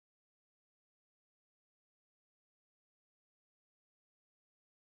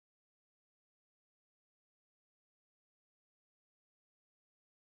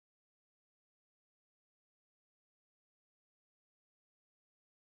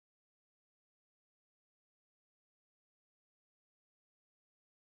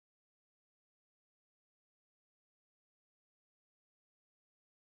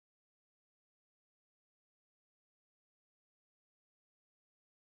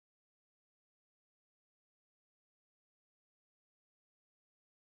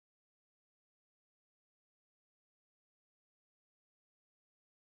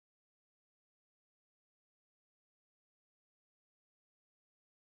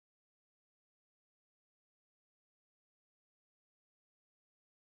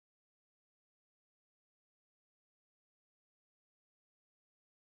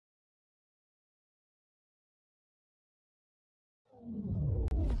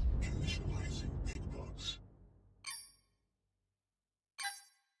Visualizing big bugs.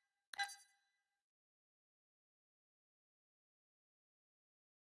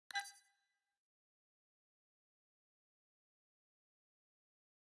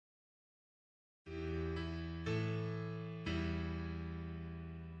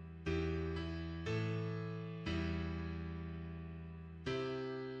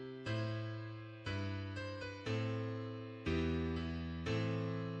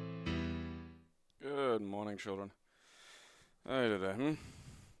 Good morning, children. How are you today, I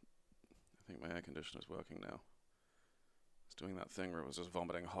think my air conditioner's working now. It's doing that thing where it was just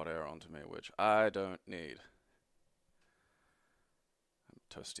vomiting hot air onto me, which I don't need. I'm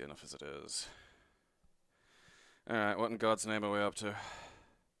toasty enough as it is. Alright, what in God's name are we up to?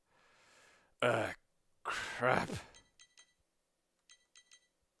 Crap.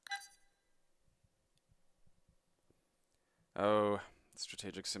 Oh,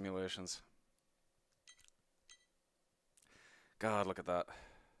 strategic simulations. God, look at that.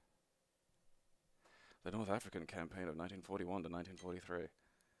 The North African campaign of 1941 to 1943.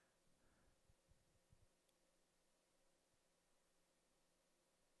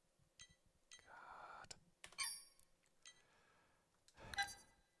 God.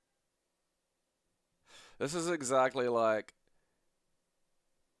 This is exactly like...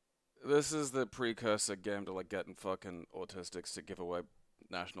 This is the precursor game to like getting fucking autistics to give away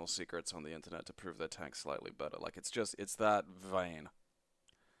national secrets on the internet to prove their tank's slightly better. Like, it's just, it's that vain.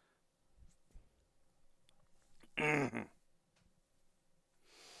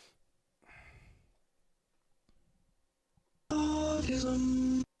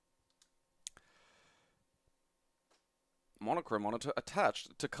 Monochrome monitor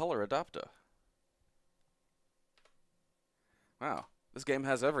attached to color adapter. Wow, this game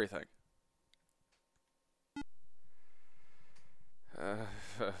has everything.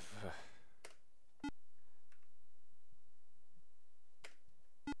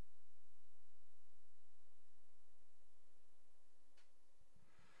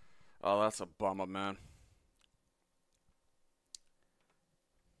 Oh, that's a bummer, man.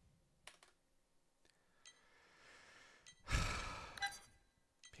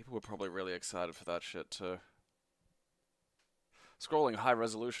 People were probably really excited for that shit too. Scrolling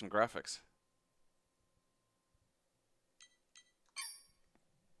high-resolution graphics.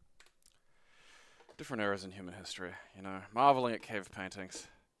 Different eras in human history, you know. Marveling at cave paintings.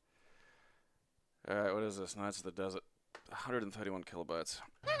 Alright, what is this? Knights of the Desert. 131 kilobytes.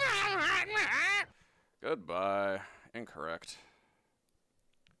 Goodbye. Incorrect.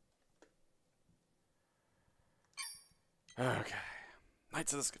 Okay.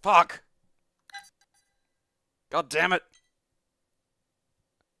 Knights of the... Fuck! God damn it!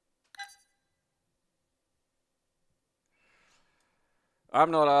 I'm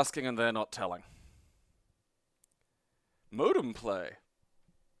not asking and they're not telling. Modem play.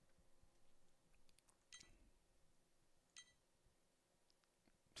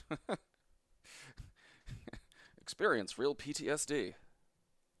 Experience real PTSD.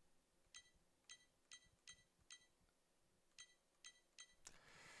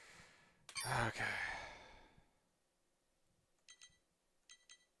 Okay.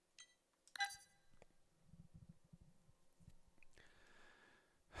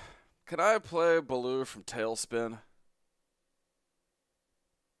 Can I play Baloo from Tailspin?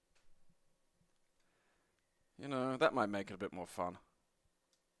 You know, that might make it a bit more fun.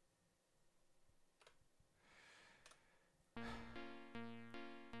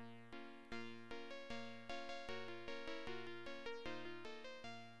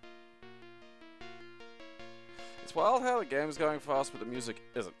 It's wild how the game's going fast, but the music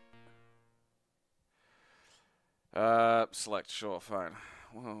isn't. Select, sure, fine.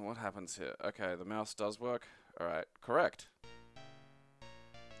 Well, what happens here? Okay, the mouse does work. Alright, correct.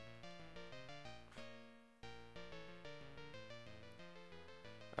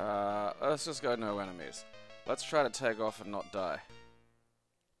 Let's just go no enemies. Let's try to take off and not die.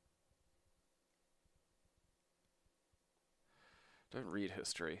 Don't read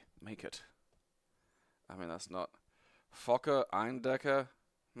history. Make it. I mean, that's not... Fokker Eindecker?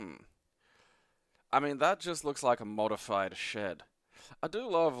 I mean, that just looks like a modified shed. I do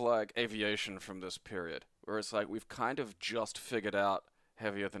love, like, aviation from this period, where it's like, we've kind of just figured out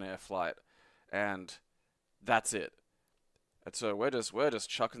heavier than air flight, and that's it. And so we're just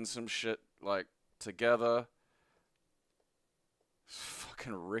chucking some shit, like, together.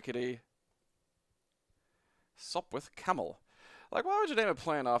 Fucking rickety. Sopwith Camel. Like, why would you name a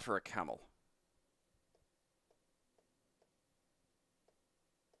plane after a camel?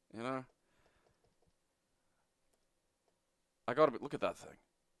 You know? I gotta look at that thing.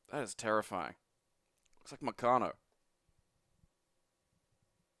 That is terrifying. Looks like Meccano.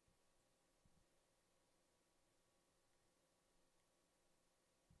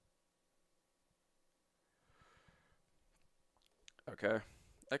 Okay.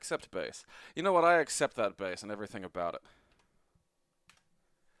 Accept base. You know what? I accept that base and everything about it.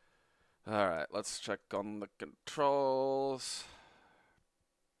 Alright, let's check on the controls.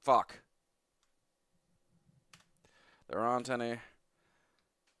 Fuck. There aren't any.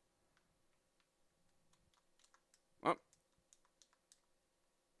 Oh.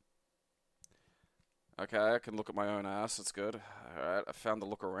 Okay, I can look at my own ass. That's good. Alright, I found the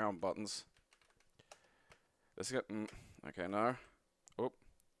look around buttons. This is okay, no. Oh.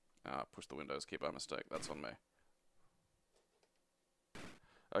 Ah, push the Windows key by mistake. That's on me.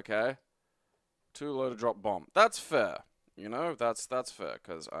 Okay. Too low to drop bomb. That's fair. You know, that's fair,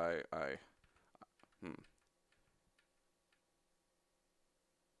 because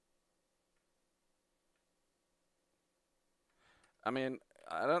I mean,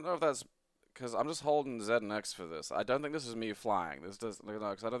 I don't know if that's because I'm just holding Z and X for this. I don't think this is me flying. This does no,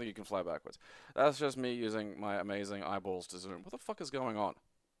 because I don't think you can fly backwards. That's just me using my amazing eyeballs to zoom. What the fuck is going on?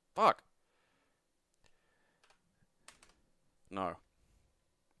 Fuck. No.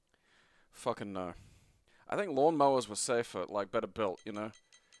 Fucking no. I think lawnmowers were safer, like better built, you know?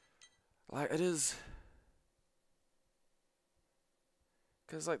 Like, it is...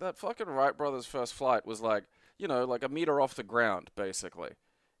 Because, like, that fucking Wright brothers' first flight was, like, you know, like a meter off the ground, basically.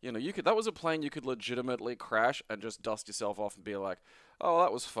 You know, you could, that was a plane you could legitimately crash and just dust yourself off and be like, oh,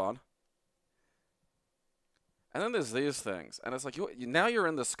 that was fun. And then there's these things, and it's like, now you're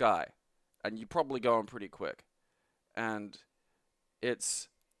in the sky, and you're probably going pretty quick. And it's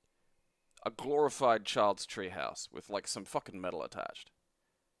a glorified child's treehouse with, like, some fucking metal attached.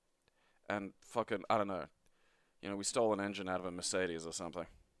 And fucking, I don't know. You know, we stole an engine out of a Mercedes or something.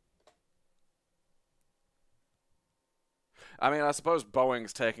 I mean, I suppose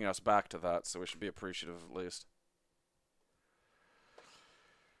Boeing's taking us back to that, so we should be appreciative at least.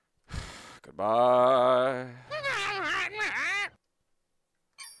 Goodbye.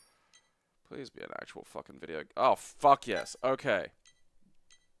 Please be an actual fucking video. Oh, fuck yes. Okay.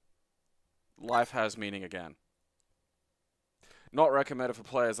 Life has meaning again. Not recommended for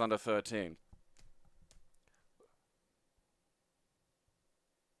players under 13.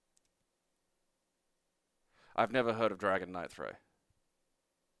 I've never heard of Dragon Knight 3.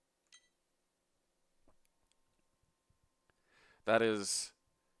 That is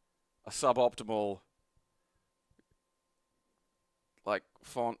a suboptimal, like,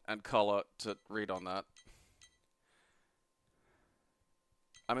 font and color to read on that.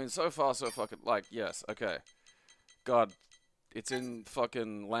 I mean, so far, so fucking, like, yes, okay. God, it's in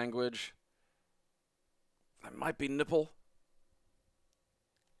fucking language. That might be nipple.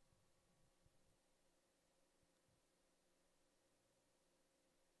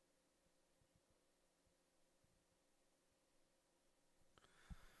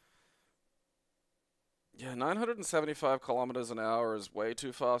 Yeah, 975 kilometers an hour is way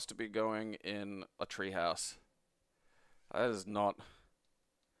too fast to be going in a treehouse. That is not...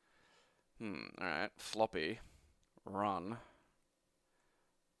 alright. Floppy. Run.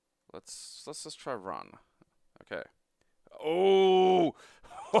 Let's just try run. Okay. Oh!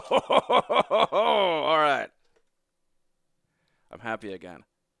 Alright. I'm happy again.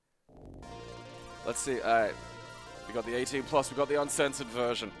 Let's see. Alright. We got the 18 plus, we got the uncensored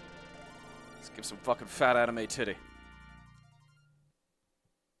version. Let's give some fucking fat anime titty.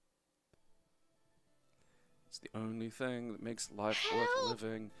 It's the only thing that makes life worth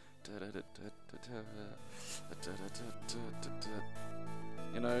living.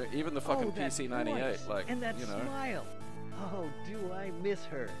 You know, even the fucking PC-98, like, and that you know. smile. Oh, do I miss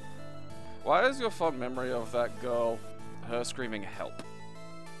her. Why is your fond memory of that girl, her screaming help?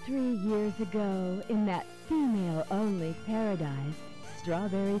 3 years ago, in that female-only paradise,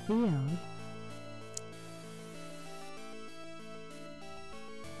 Strawberry Fields,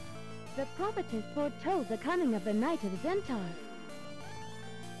 the prophetess foretold the coming of the Knight of Zentar.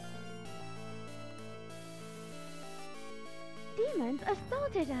 Demons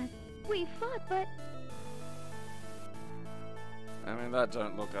assaulted us. We fought, but... I mean, that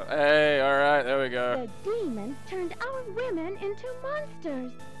don't look up. Hey, alright, there we go. The demons turned our women into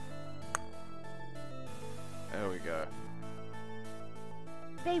monsters. There we go.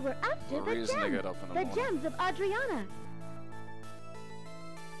 They were after We're the reasoning gems. it up in the morning. Gems of Adriana.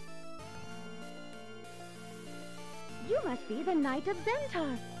 You must be the Knight of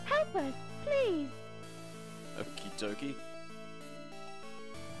Zentar. Help us, please. Okie dokie.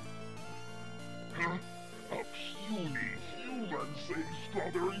 Huh? A puny human. save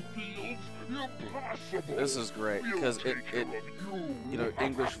strawberry fields? Impossible! This is great, We'll because take it, care of you know,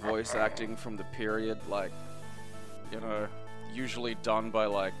 English voice acting from the period, like, you know, usually done by,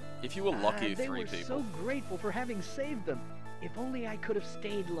 like, if you were lucky, They 3 were people. so grateful for having saved them. If only I could have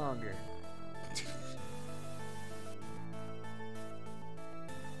stayed longer.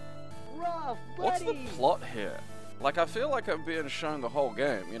 Rough, buddy! What's the plot here? Like, I feel like I'm being shown the whole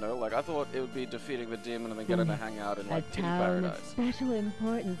game, you know? Like, I thought it would be defeating the demon and then getting to hang out in, A like, Titty town of Paradise. special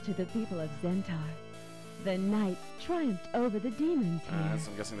importance to the people of Zentar. The knights triumphed over the demons here.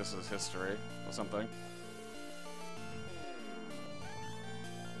 So I'm guessing this is history or something.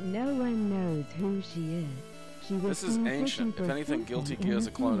 No one knows who she is. She was This is seen ancient. fishing If for anything, something Guilty in Gear is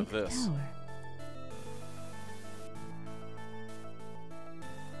the a clone of Phoenix this. Tower.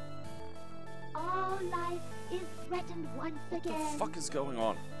 All life is threatened once What the again. fuck is going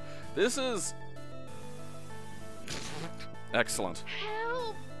on? This is... excellent.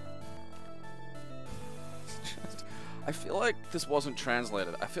 Help! I feel like this wasn't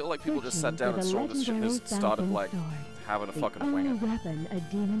translated. I feel like people just sat Searching down and for saw the this shit and legendary started, Falcon like, sword, having a the fucking only wing it. weapon a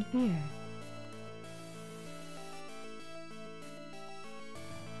demon fears.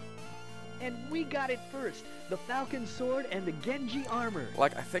 And we got it first. The Falcon Sword and the Genji armor.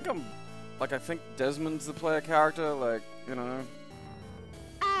 Like, I think Desmond's the player character, like, you know.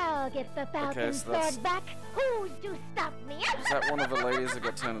 I'll get the Falcon so that's- sword back. Who's to stop me? Is that one of the ladies that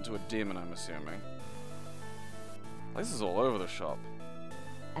got turned into a demon, I'm assuming? This is all over the shop.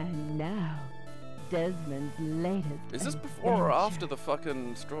 And now, Desmond's latest Is this before or after adventure. the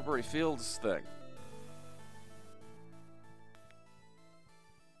fucking Strawberry Fields thing?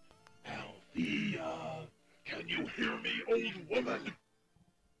 Althea, can you hear me, old woman?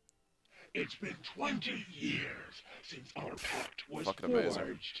 It's been 20 years since our pact was Fucking amazing.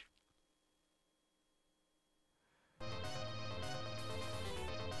 forged.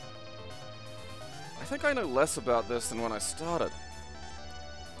 I think I know less about this than when I started.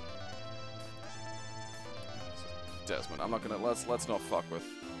 Desmond, I'm not gonna, let's not fuck with.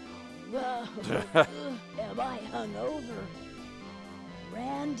 Am I hungover?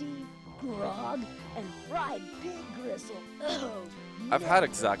 Brandy, grog, and fried pig gristle. Oh, I've had never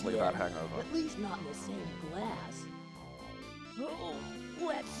exactly that again. hangover. At least not in the same glass. Oh,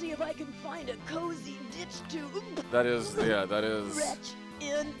 let's see if I can find a cozy ditch to That is, yeah, that is, retch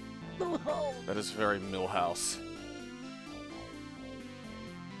in the hole. that is very Millhouse.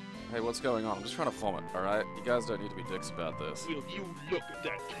 Hey, what's going on? I'm just trying to vomit, alright? You guys don't need to be dicks about this. Will you look at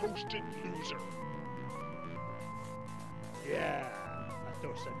that toasted loser? Yeah, a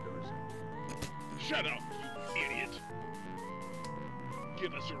dosa. Shut up, you idiot!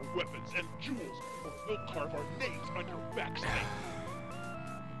 Give us your weapons and jewels, or we'll carve our names on your backside.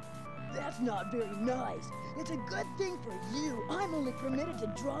 That's not very nice. It's a good thing for you. I'm only permitted to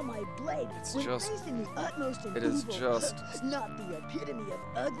draw my blade It's when just- facing the utmost of it is evil, just- not the epitome of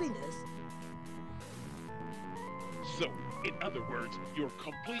ugliness. So, in other words, you're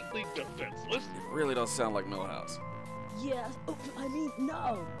completely defenseless? It really does sound like Millhouse. Yes. Oh, I mean,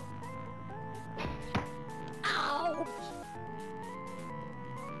 no. Ow!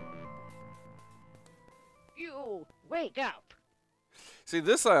 You wake up. See,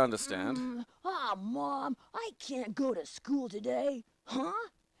 this I understand. Mom, I can't go to school today. Huh?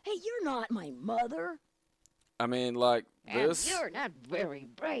 Hey, you're not my mother. I mean, like, And this, you're not very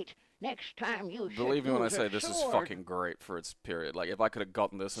bright. Next time you should believe me when I use a say this is sword. fucking great for its period. Like, if I could have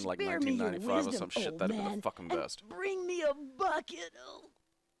gotten this in, like, Spare me your 1995 or wisdom, some shit, old that'd have been man, the fucking and best. Bring me a bucket. Oh.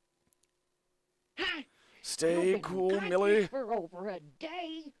 Ha! Stay You've been cool, conscious Millie. for over a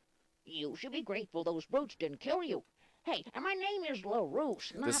day. You should be grateful those brutes didn't kill you. Hey, and my name is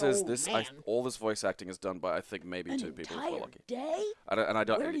LaRousse, not This is, old this, man. all this voice acting is done by, I think, maybe An 2 people if we're entire lucky. day? I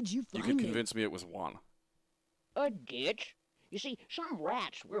don't, Where did you you find could me? convince me it was 1. A ditch? You see, some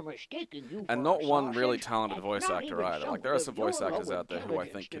rats were mistaking you And for not a one really sausage, talented and voice not actor even either. Like, some there are of some voice your actors low out there who I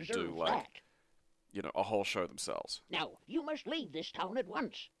think intelligence could do, deserve like, that. you know, a whole show themselves. Now, you must leave this town at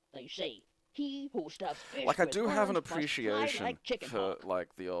once. They say, he who stuffs fish Like, I with do have an worms must fly appreciation like chicken for, hawk. like,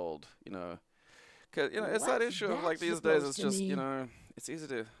 the old, you know, 'cause, you know, it's that What's issue of, that like, these days it's supposed to just, you mean? know, it's easy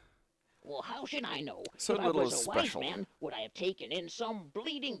to, Well, how should I know? So if little I was is a wise special. man, would I have taken in some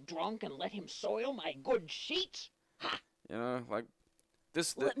bleeding drunk and let him soil my good sheets? Ha! you know, like,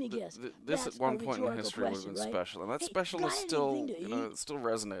 this, Let me guess, this that's at one a point in rhetorical history would have been question, right? special, and that Hey, special got is still, anything to you know, eat? it still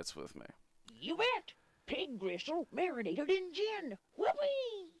resonates with me. You bet! Pig gristle marinated in gin.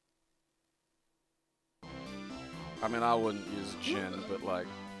 Whoopee! I mean, I wouldn't use gin, but, like,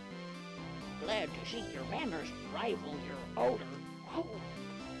 Glad to see your manners rival your odor. Oh.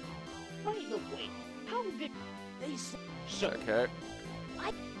 By the way, how did... They say So, Okay.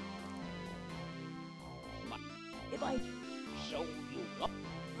 If I... so you up?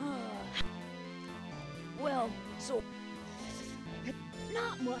 Well, so...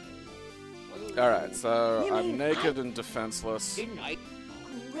 Not much. Alright, so You I'm mean naked and defenseless. Didn't I?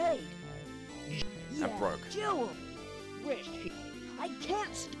 Great. Yeah, broke. Joe, Rest here. I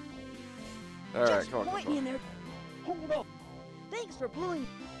can't Alright, just come on, point me in there. Hold up. Thanks for blowing...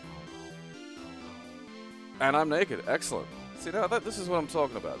 And I'm naked. Excellent. See, now this is what I'm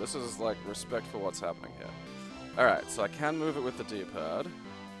talking about. This is like respect for what's happening here. Alright, so I can move it with the D-pad.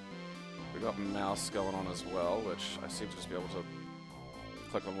 We got mouse going on as well, which I seem to just be able to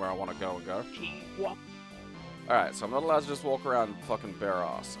click on where I want to go and go. Keep walk. Alright, so I'm not allowed to just walk around fucking bare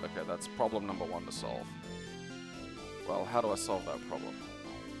ass. Okay, that's problem number 1 to solve. Well, how do I solve that problem?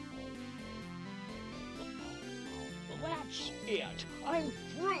 That's it. I'm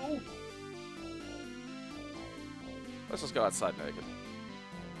through. Let's just go outside naked.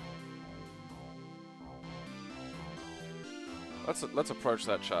 Let's approach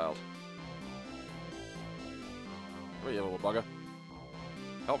that child. Where are you, little bugger?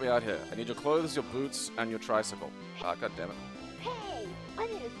 Help me out here. I need your clothes, your boots, and your tricycle. Ah, god damn it. Hey, I'm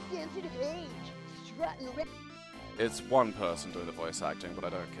in a sensitive age. Strutting around. It's one person doing the voice acting, but I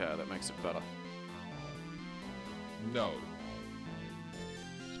don't care. That makes it better. No.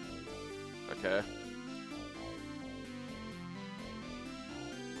 Okay.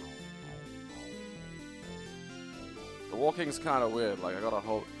 The walking's kind of weird. Like I gotta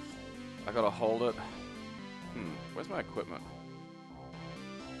hold it. Where's my equipment?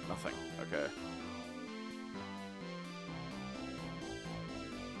 Nothing. Okay.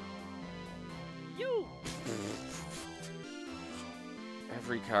 You!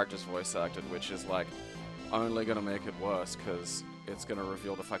 Every character's voice acted, which is like only gonna make it worse because it's gonna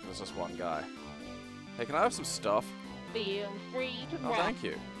reveal the fact that there's just one guy. Hey, can I have some stuff? Feel free to Oh, grab thank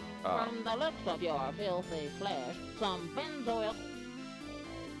you. from the looks of your filthy flesh some benzoyl.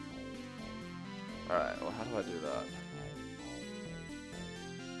 Alright, well, how do I do that?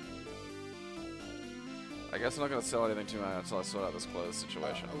 I guess I'm not gonna sell anything to you until I sort out this clothes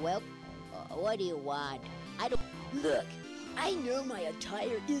situation. What do you want? I don't... Look, I know my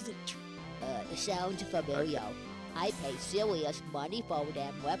attire isn't... Sounds familiar. I pay serious money for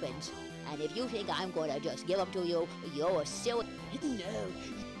them weapons. And if you think I'm gonna just give them to you, you're silly. No.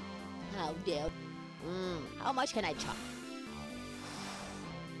 How dare... how much can I charge?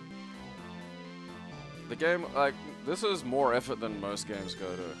 The game, like, this is more effort than most games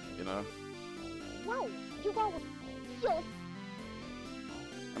go to, you know? Whoa, you go with your...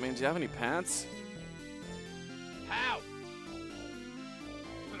 I mean, do you have any pants? How?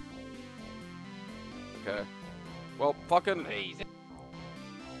 Okay. Well, fucking... Please.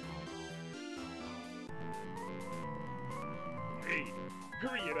 Hey,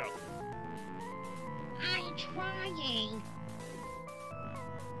 hurry it up. I'm trying.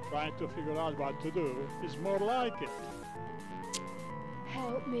 Trying to figure out what to do is more like it.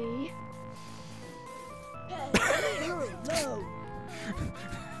 Help me. Hey, leave her alone.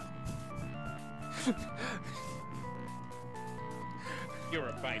 You're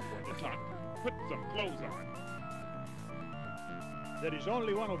a fine boy to talk. Put some clothes on. There is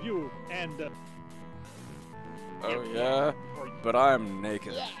only one of you, and... Oh yeah? But I'm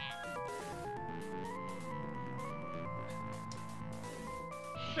naked. Yeah.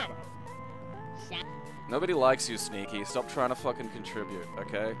 Shut up. Nobody likes you, Sneaky. Stop trying to fucking contribute,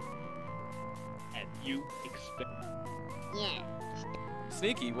 okay? And you expect... Yeah.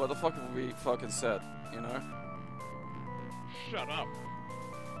 Sneaky, what the fuck have we fucking said, you know? Shut up.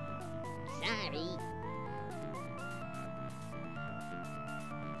 Sorry.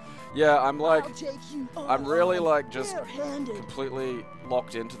 Yeah, I'm like... I'll take you I'm really on, like just bare-handed. completely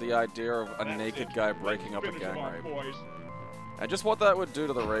locked into the idea of a That's naked it. guy breaking up a Finish gang him off, rape. boys. And just what that would do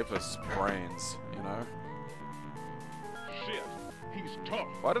to the rapist's brains, you know? Shit. He's tough.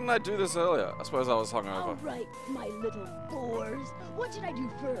 Why didn't I do this earlier? I suppose I was All hungover. right, my little boars. What should I do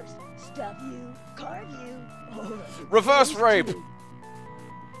first? Stuff you? Carve you? Or Reverse roast rape! you?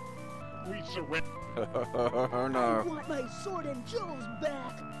 We surrender. Oh I no. want my sword and jewels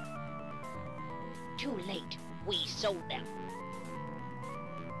back. Too late. We sold them.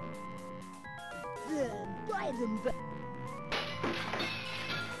 Then buy them back.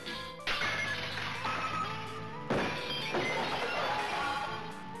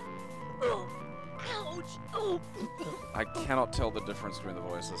 Oh, ouch! Oh. I cannot tell the difference between the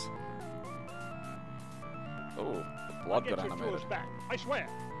voices. Oh, the I'll blood get got your animated. jewels back, I swear.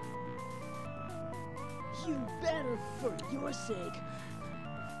 You better, for your sake.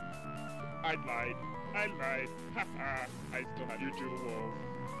 I lied. I lied. Haha. I stole my YouTube wolf.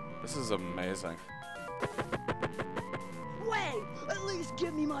 This is amazing. Wait! At least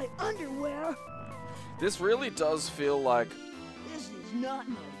give me my underwear! This really does feel like... This is not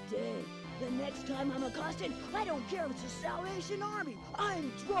my day. The next time I'm accosted, I don't care if it's the Salvation Army.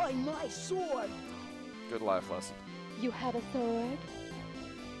 I'm drawing my sword. Good life lesson. You have a sword?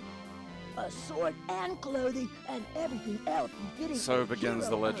 A sword and clothing and everything else. So begins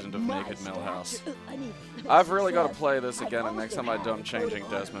the legend of Naked Millhouse. I've I've really got to play this again, and next time I do, I'm changing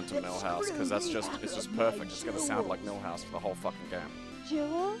Desmond to Millhouse, because it's just perfect. It's going to sound like Millhouse for the whole fucking game.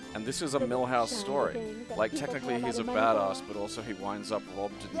 Jewel? And this is a Millhouse story. Like, technically he's a badass, but also he winds up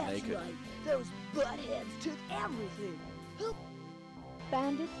robbed and That's naked. right. Those buttheads took everything.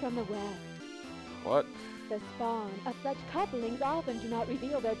 Bandits from the west. What? The spawn of such couplings often do not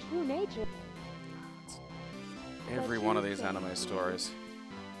reveal their true nature. Every one of these anime stories.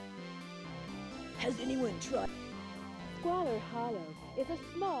 Has anyone tried? Squalor Hollow is a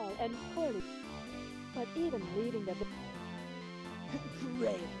small and poorly... But even leaving the...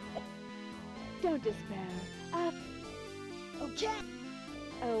 Great. Don't despair. Okay.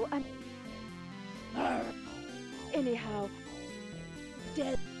 Oh, I'm... Anyhow...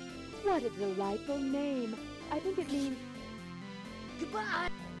 Dead. What a delightful name. I think it means... Goodbye.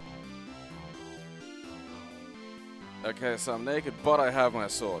 Okay, so I'm naked, but I have my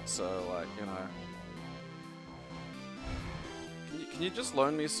sword, so, like, you know... Can you just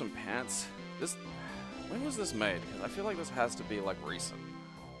loan me some pants? This... When was this made? Because I feel like this has to be, like, recent.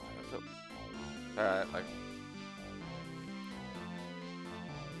 Alright, like...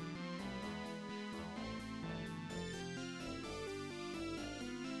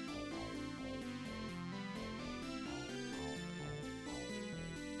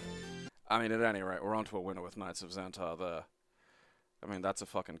 I mean, at any rate, we're on to a winner with Knights of Xantar there. I mean, that's a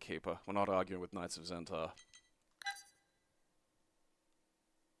fucking keeper. We're not arguing with Knights of Xantar.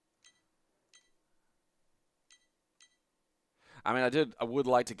 I mean, I would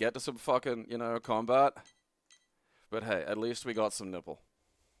like to get to some fucking, you know, combat. But hey, at least we got some nipple.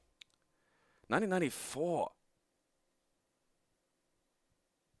 1994.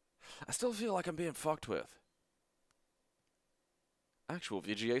 I still feel like I'm being fucked with. Actual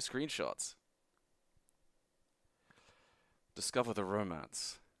VGA screenshots. Discover the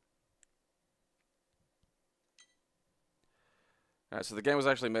romance. Alright, so the game was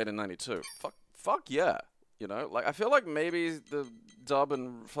actually made in 92. Fuck yeah. You know, like, I feel like maybe the dub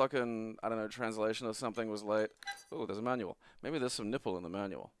and fucking, I don't know, translation or something was late. Oh, there's a manual. Maybe there's some nipple in the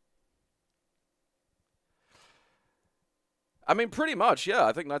manual. I mean, pretty much, yeah.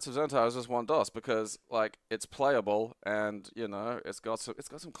 I think Knights of Xantar is just one DOS because, like, it's playable and, you know, it's got some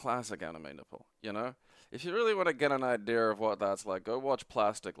classic anime nipple, you know? If you really want to get an idea of what that's like, go watch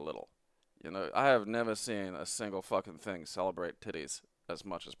Plastic Little. You know, I have never seen a single fucking thing celebrate titties as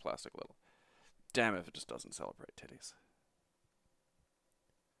much as Plastic Little. Damn if it just doesn't celebrate titties.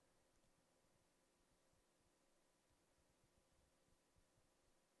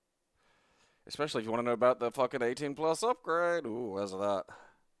 Especially if you want to know about the fucking 18 plus upgrade. Ooh, where's that?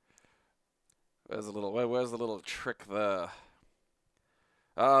 Where's the little trick there?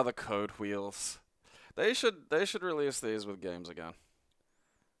 Ah, the code wheels. They should release these with games again.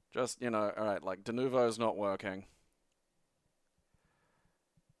 Just, you know, alright, like Denuvo's not working.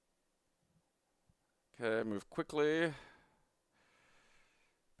 Okay, move quickly.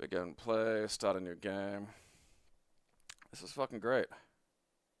 Begin play, start a new game. This is fucking great.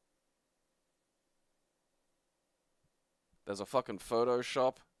 There's a fucking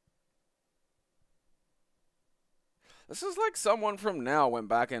Photoshop. This is like someone from now went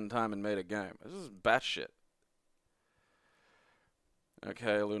back in time and made a game. This is batshit.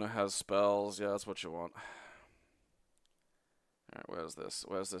 Okay, Luna has spells. Yeah, that's what you want. Alright, where's this?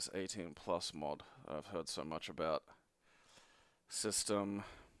 Where's this 18 plus mod that I've heard so much about? System.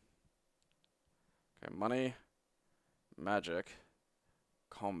 Okay, money. Magic.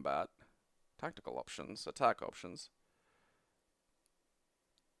 Combat. Tactical options. Attack options.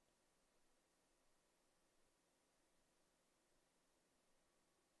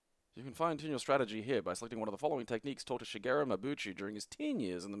 You can fine-tune your strategy here by selecting one of the following techniques taught to Shigeru Mabuchi during his teen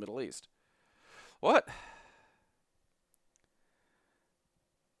years in the Middle East. What?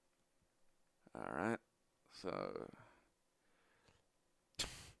 Alright, so...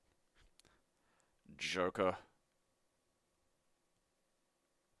 Joker.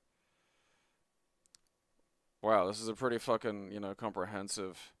 Wow, this is a pretty fucking, you know,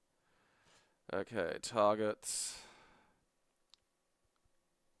 comprehensive... Okay, targets...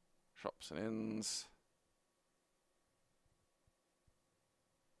 Shops and inns.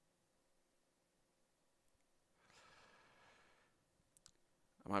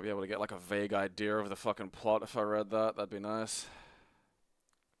 I might be able to get like a vague idea of the fucking plot if I read that. That'd be nice.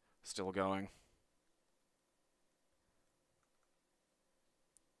 Still going.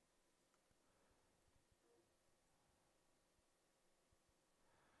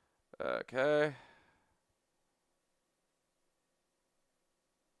 Okay.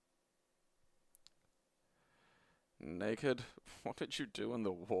 Naked. What did you do in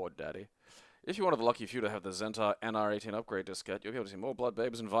the war, Daddy? If you wanted the lucky few to have the Zentar NR18 upgrade diskette, you'll be able to see more blood,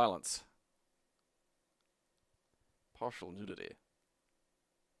 babes, and violence. Partial nudity.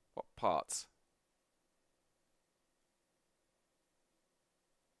 What parts?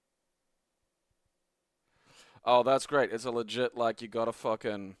 Oh, that's great. It's a legit, like, you gotta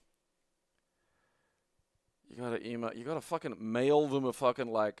fucking... You gotta email... You gotta fucking mail them a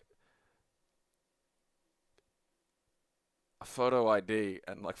fucking, like... a photo ID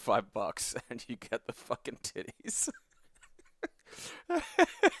and, like, $5, and you get the fucking titties.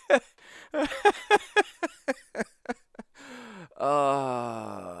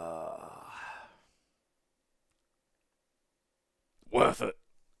 Worth it.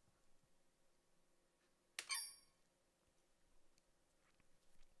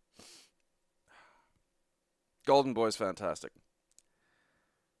 Golden Boy's fantastic.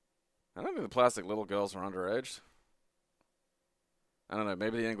 I don't think the plastic little girls are underage. I don't know,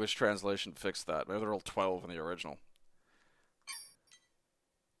 maybe the English translation fixed that. Maybe they're all 12 in the original.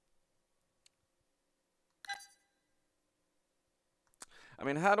 I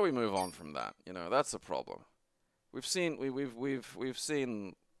mean, how do we move on from that? You know, that's the problem. We've seen we've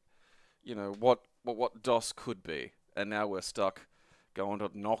seen, you know, what DOS could be, and now we're stuck going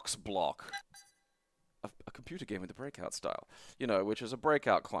to Nox Block, a computer game in the Breakout style, you know, which is a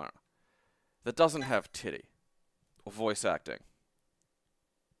Breakout clone that doesn't have titty or voice acting.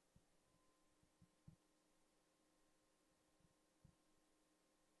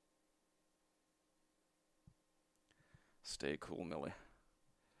 Stay cool, Millie.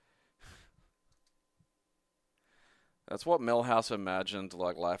 That's what Milhouse imagined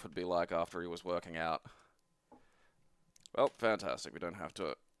like life would be like after he was working out. Well, fantastic. We don't have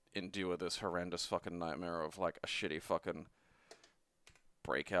to endure this horrendous fucking nightmare of like a shitty fucking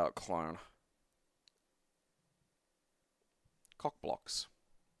Breakout clone. Cock blocks.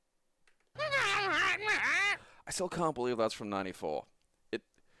 I still can't believe that's from '94. It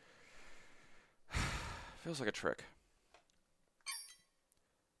feels like a trick.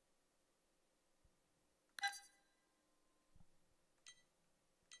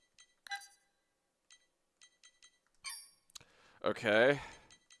 Okay.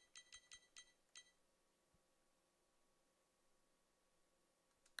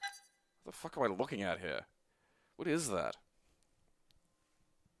 What the fuck am I looking at here? What is that?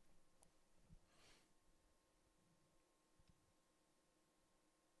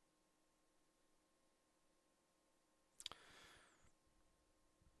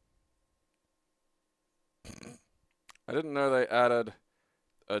 I didn't know they added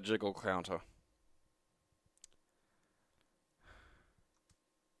a jiggle counter.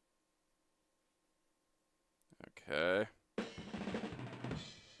 Okay.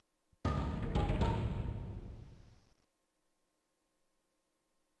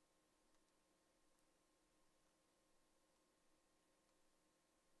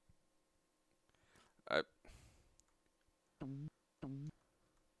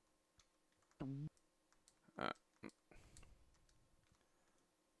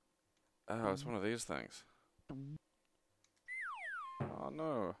 Oh, it's one of these things. Oh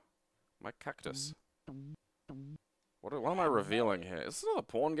no. My cactus. What am I revealing here? Is this another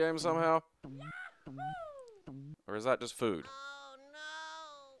porn game somehow? Or is that just food?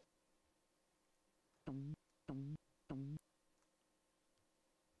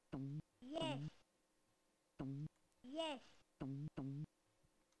 Yes. Yes.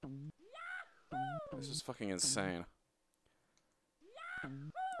 This is fucking insane.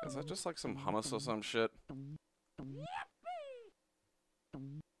 Is that just like some hummus or some shit? I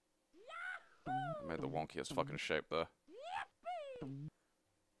made the wonkiest fucking shape there.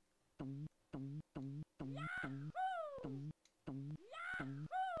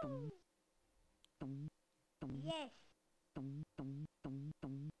 Yes.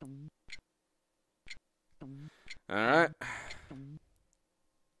 Alright.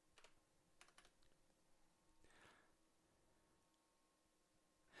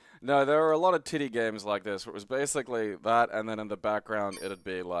 No, there were a lot of titty games like this where it was basically that, and then in the background it'd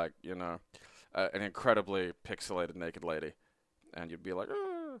be like, you know, an incredibly pixelated naked lady. And you'd be like,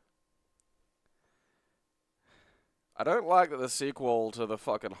 ah. I don't like that the sequel to the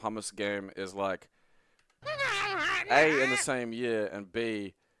fucking hummus game is like, A, in the same year, and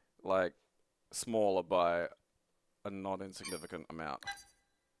B, like, smaller by a not insignificant amount.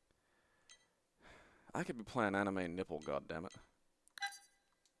 I could be playing anime nipple, goddammit.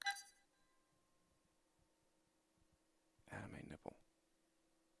 Anime nipple.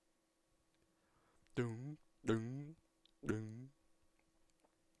 Doom, doom, doom.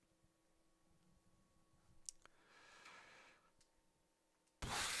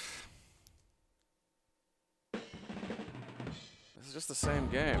 This is just the same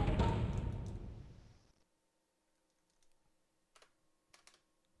game.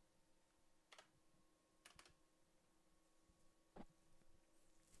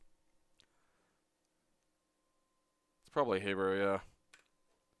 It's probably Hebrew, yeah.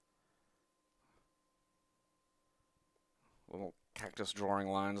 Little cactus drawing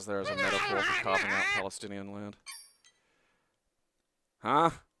lines there as a metaphor for carving out Palestinian land. Huh?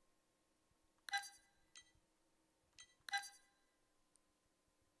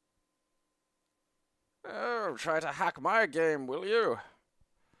 Oh, try to hack my game, will you?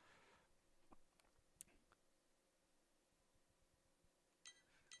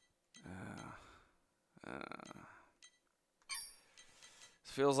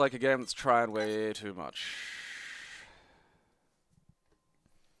 This feels like a game that's trying way too much.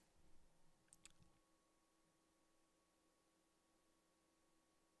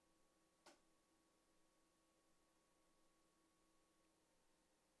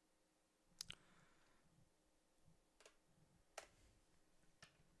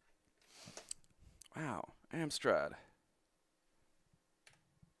 Wow, Amstrad.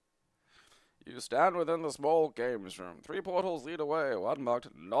 You stand within the small games room. 3 portals lead away. One marked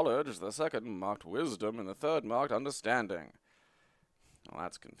knowledge, the second marked wisdom, and the third marked understanding. Well,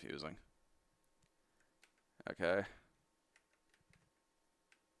 that's confusing. Okay.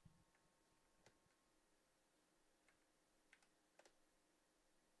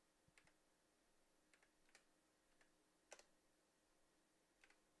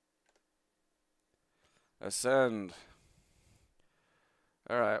 Ascend.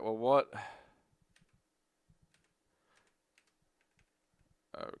 Alright, well what?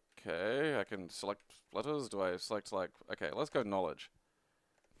 Okay, I can select letters. Do I select like... Okay, let's go knowledge.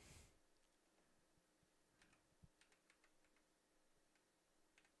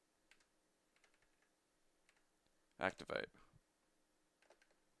 Activate.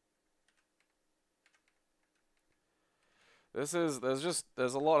 There's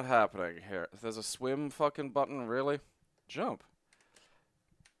a lot happening here. There's a swim fucking button, really? Jump.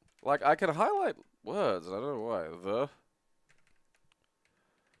 Like, I can highlight words, I don't know why. The...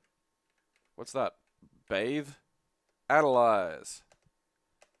 What's that? Bathe? Analyze.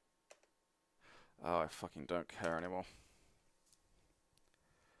 Oh, I fucking don't care anymore.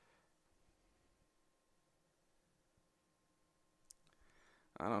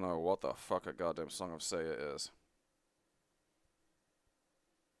 I don't know what the fuck a goddamn Song of Seiya is.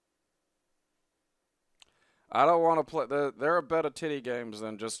 I don't want to play... There are better titty games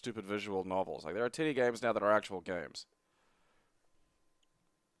than just stupid visual novels. Like, there are titty games now that are actual games.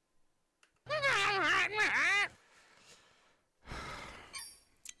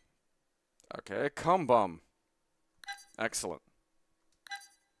 Okay, cum bum. Excellent.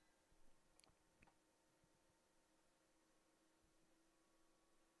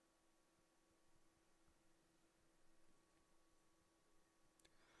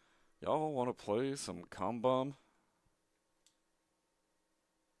 Y'all want to play some cum bum?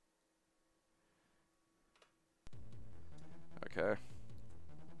 Okay.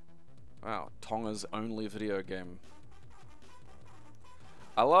 Wow, Tonga's only video game.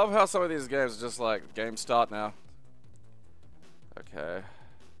 I love how some of these games are just like, game start now. Okay.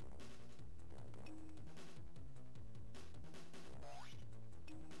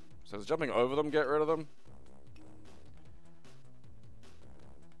 So does jumping over them get rid of them?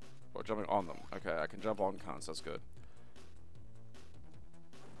 Or jumping on them? Okay, I can jump on cunts, that's good.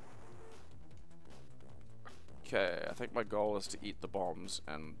 Okay, I think my goal is to eat the bombs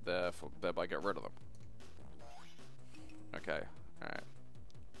and thereby get rid of them. Okay, alright.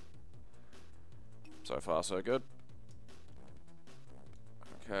 So far, so good.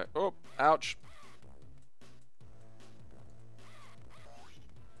 Okay. Oh, ouch.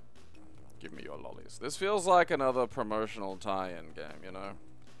 Give me your lollies. This feels like another promotional tie-in game, you know?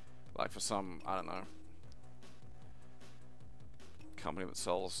 Like for some, I don't know, company that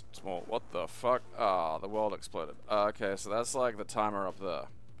sells small... What the fuck? Ah, the world exploded. Okay, so that's like the timer up there.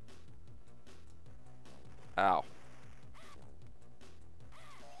 Ow.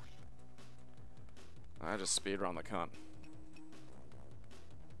 I just speedrun the cunt.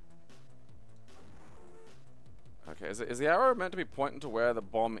 Okay, is the arrow meant to be pointing to where the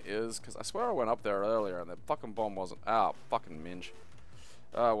bomb is? Because I swear I went up there earlier and the fucking bomb wasn't. Ah, fucking minge.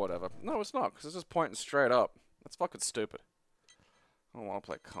 Whatever. No, it's not, because it's just pointing straight up. That's fucking stupid. I don't want to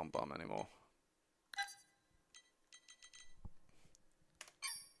play cum bum anymore.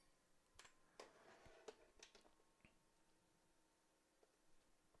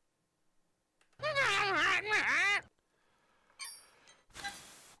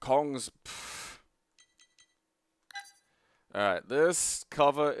 Kong's... Alright, this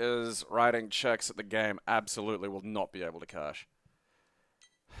cover is writing checks that the game absolutely will not be able to cash.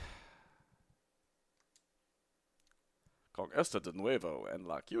 Con esto de nuevo en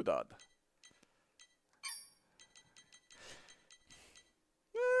la ciudad.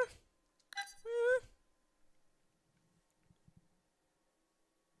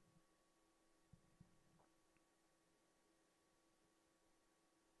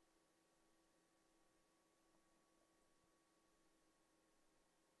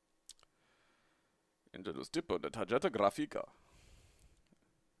 Into los tipos de tarjeta gráfica.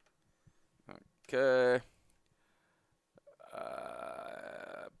 Okay.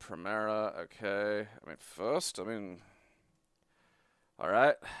 Primera, okay. I mean, first,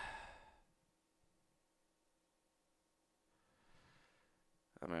 alright.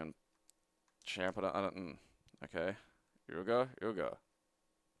 Champion, I don't, okay. Here we go.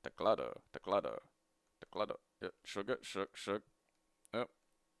 Teclado. Yep, sugar. Yep.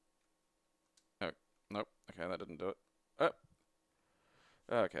 Oh, nope. Okay, that didn't do it. Oh.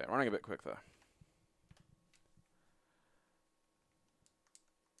 Okay, running a bit quick though.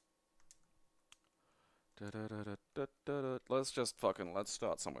 Let's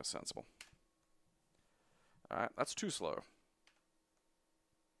start somewhere sensible. Alright, that's too slow.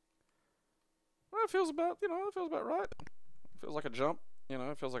 Well, it feels about right. It feels like a jump,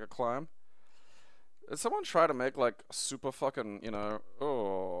 it feels like a climb. Did someone try to make, like, super fucking,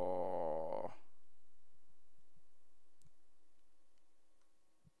 oh...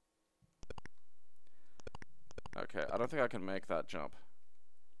 Okay, I don't think I can make that jump.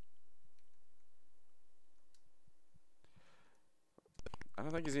 I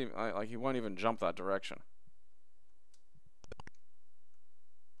don't think he's even, he won't even jump that direction.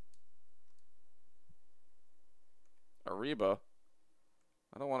 Ariba?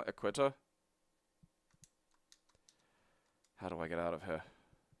 I don't want Equita. How do I get out of here?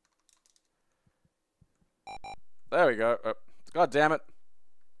 There we go. Oh, God damn it.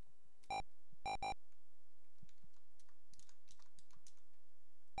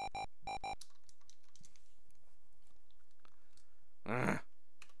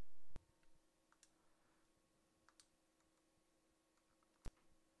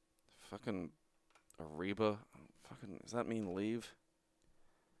 Fucking Ariba. Fucking, does that mean leave?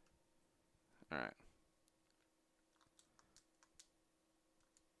 Alright.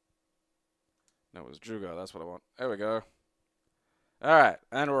 No, it was Drugo. That's what I want. There we go. Alright,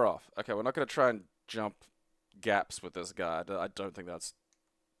 and we're off. Okay, we're not going to try and jump gaps with this guy. I don't think that's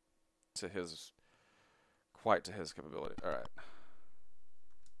quite to his capability. Alright.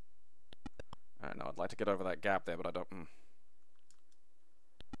 Alright, no, I'd like to get over that gap there, but I don't...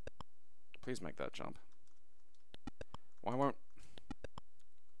 Please make that jump. Why won't...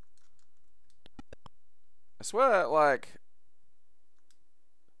 I swear, like...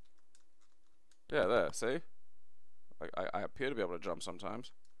 Yeah, there, see? Like, I appear to be able to jump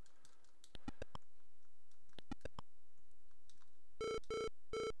sometimes.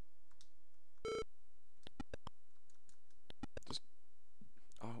 Just...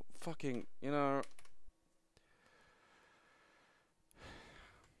 Oh, fucking,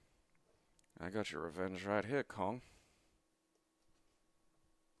 I got your revenge right here, Kong.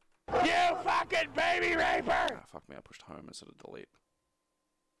 You fucking baby raper! Ah, fuck me, I pushed home instead of delete.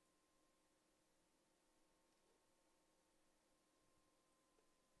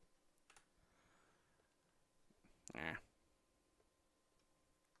 Eh.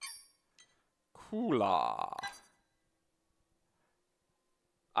 Cooler.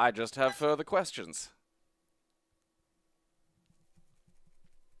 I just have further questions.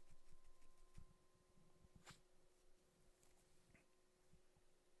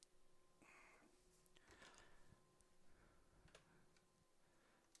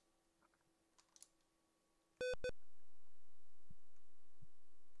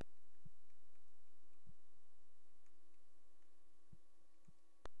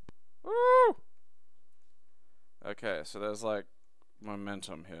 Woo! Okay, so there's like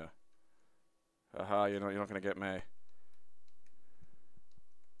momentum here. Haha, you're not gonna get me.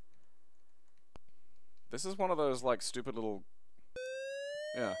 This is one of those like stupid little,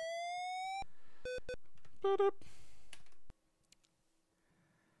 yeah.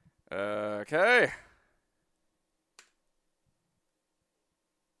 Okay.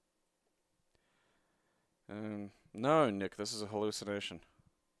 No, Nick, this is a hallucination.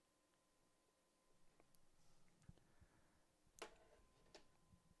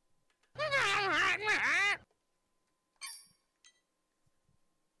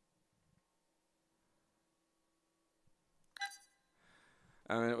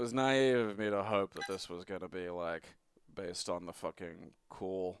 I mean, it was naive of me to hope that this was gonna be, like, based on the fucking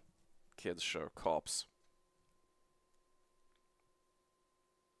cool kids show Cops.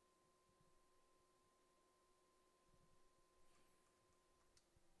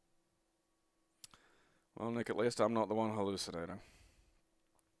 Well, Nick, at least I'm not the one hallucinating.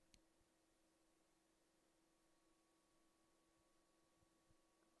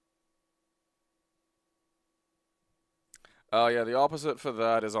 Oh, yeah, the opposite for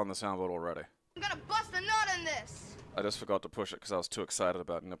that is on the soundboard already. I'm gonna bust a nut in this! I just forgot to push it because I was too excited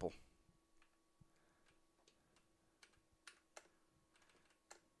about nipple.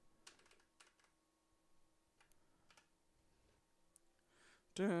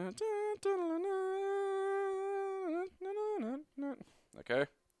 Okay.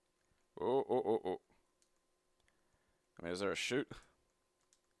 Oh. I mean, is there a shoot?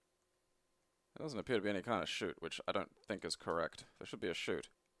 There doesn't appear to be any kind of shoot, which I don't think is correct. There should be a shoot.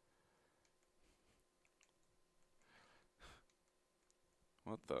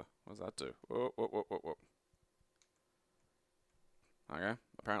 What does that do? Whoa. Okay,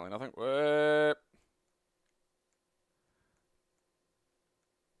 apparently nothing. Whoa.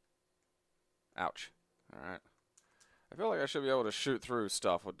 Ouch. Alright. I feel like I should be able to shoot through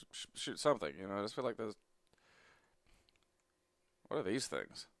stuff or shoot something, you know? I just feel like there's... What are these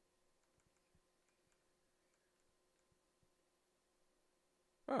things?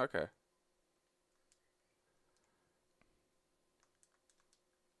 Oh, okay.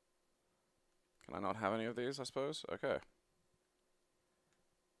 Can I not have any of these, I suppose? Okay.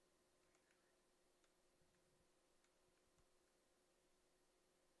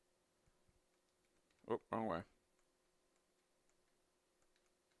 Oh, wrong way.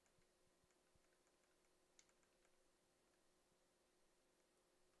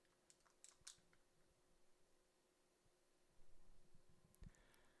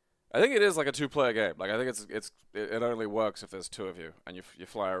 I think it is like a two-player game. Like I think it only works if there's two of you and you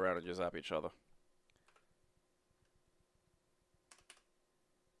fly around and you zap each other.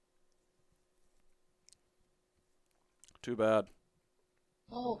 Too bad.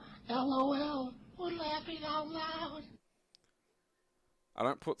 Oh, LOL. We're laughing out loud. I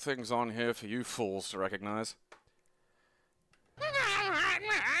don't put things on here for you fools to recognize.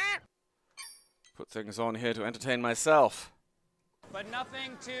 Put things on here to entertain myself. But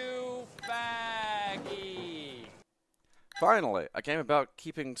nothing too faggy. Finally, a game about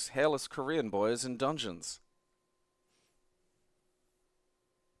keeping hairless Korean boys in dungeons.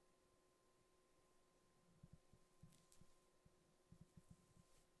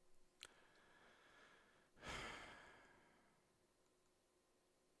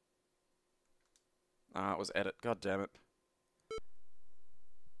 Ah, it was edit. God damn it.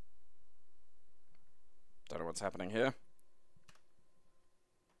 Don't know what's happening here.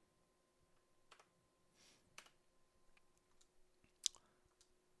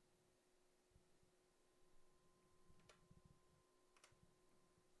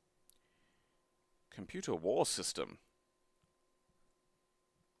 Computer war system.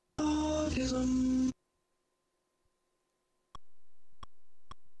 Autism.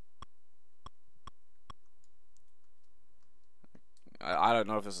 I don't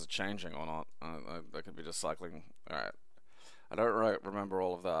know if this is changing or not. That could be just cycling. Alright. I don't remember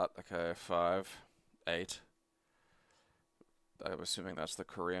all of that. Okay, 5, 8. I'm assuming that's the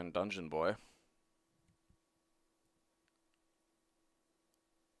Korean dungeon boy.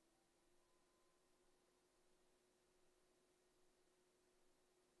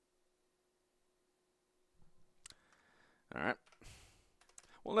 Alright.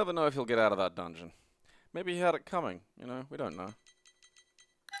 We'll never know if he'll get out of that dungeon. Maybe he had it coming, you know? We don't know.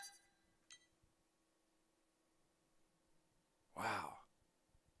 Wow.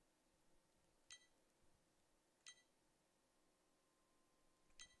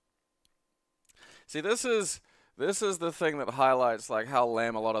 See, this is the thing that highlights like how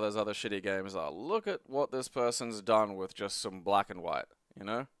lame a lot of those other shitty games are. Look at what this person's done with just some black and white, you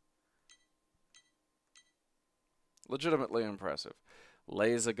know? Legitimately impressive.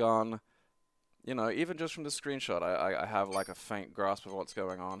 Laser gun. You know, even just from the screenshot, I have like a faint grasp of what's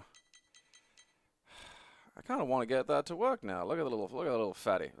going on. I kind of want to get that to work now. Look at the little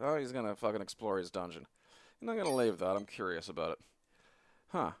fatty. Oh, he's gonna fucking explore his dungeon. I'm not gonna leave that. I'm curious about it.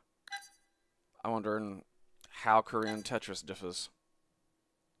 Huh. I'm wondering how Korean Tetris differs.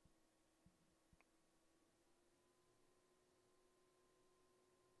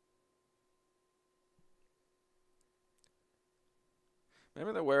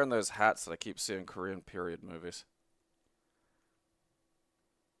 Maybe they're wearing those hats that I keep seeing in Korean period movies.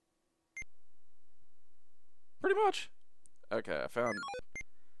 Pretty much. Okay, I found...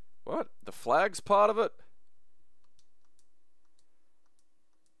 What? The flag's part of it?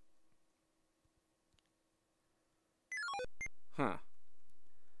 Huh.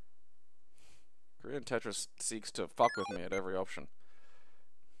 Korean Tetris seeks to fuck with me at every option.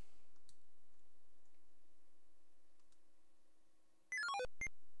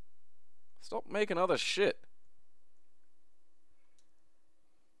 Stop making other shit.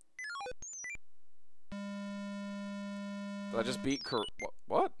 Did I just beat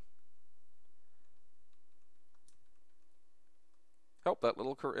what? Help that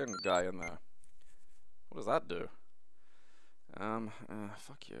little Korean guy in there. What does that do?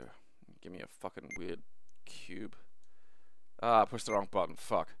 Fuck you. Give me a fucking weird cube. Ah, I pushed the wrong button.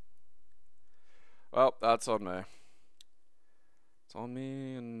 Fuck. Well, that's on me. It's on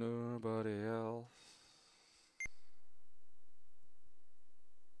me and nobody else.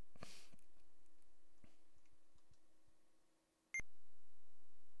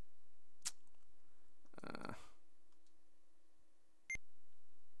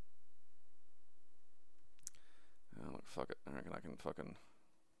 Look, fuck it. I reckon I can fucking...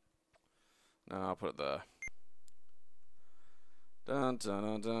 No, I'll put it there. Dun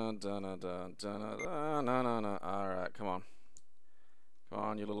dun dun dun dun dun dun dun dun. Alright, come on. Come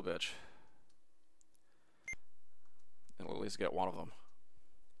on, you little bitch. It'll at least get one of them.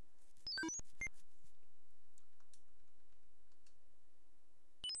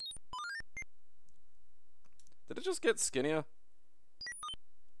 Did it just get skinnier?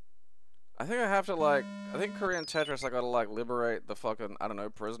 I think I have to, like... I think Korean Tetris, I gotta, like, liberate the fucking, I don't know,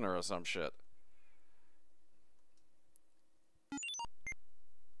 prisoner or some shit.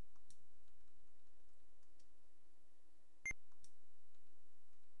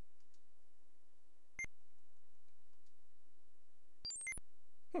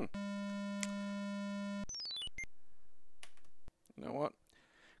 You know what?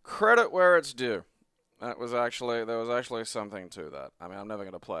 Credit where it's due. There was actually something to that. I mean, I'm never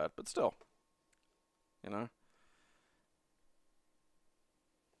gonna play it, but still. You know?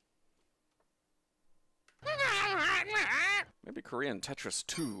 Maybe Korean Tetris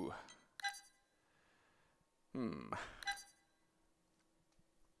 2. I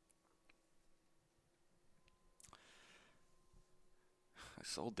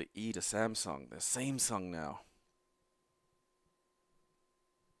sold the E to Samsung. They're Samsung now.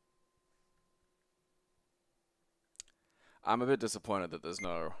 I'm a bit disappointed that there's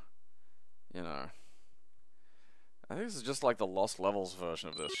no, you know... I think this is just like the Lost Levels version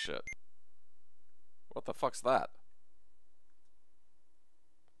of this shit. What the fuck's that?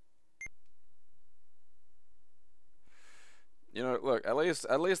 You know, look, at least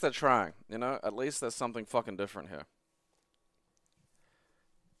they're trying, you know? At least there's something fucking different here.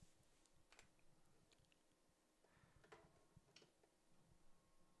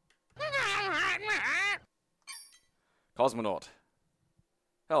 Cosmonaut.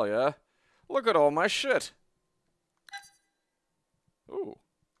 Hell yeah. Look at all my shit. Ooh.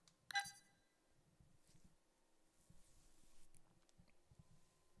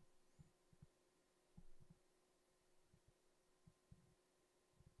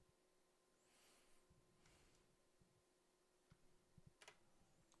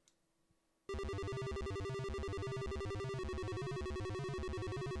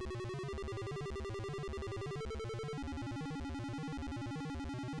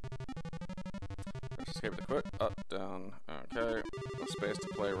 Escape to quit. Up, down. Okay. No space to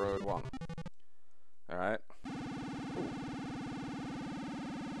play road 1. Alright.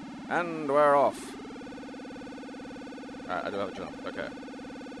 And we're off. Alright, I do have a jump. Okay.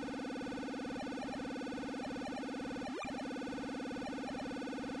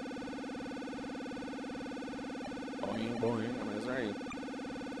 Boing, boing. I mean, is there any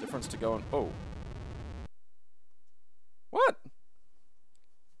difference to going... Oh. What?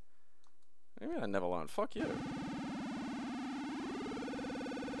 Maybe I never learned. Fuck you.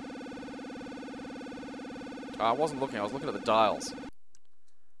 I wasn't looking. I was looking at the dials.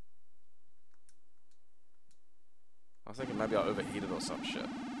 I was thinking maybe I overheated or some shit.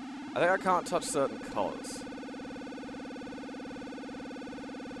 I think I can't touch certain colors.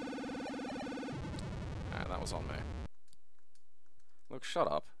 Alright, that was on me. Look,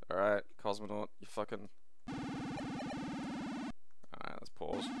 shut up. Alright, Cosmonaut, you fucking...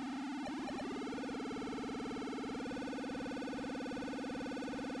 pause.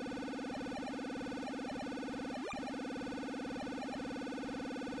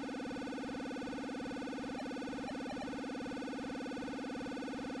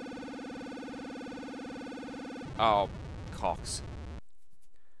 Oh, cocks.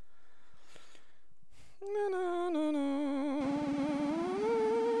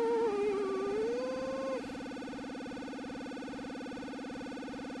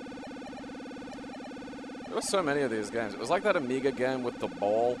 There were so many of these games. It was like that Amiga game with the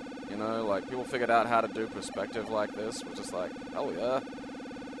ball, you know, like people figured out how to do perspective like this. It was just like, hell yeah.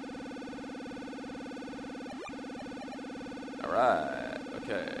 Alright,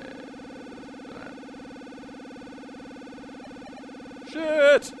 okay.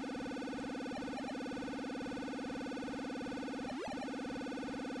 Shit!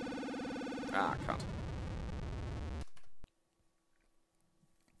 Ah, cunt.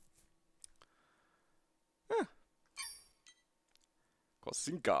 Huh.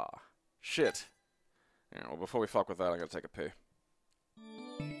 Kosinka. Shit. Yeah, well, before we fuck with that, I gotta take a pee.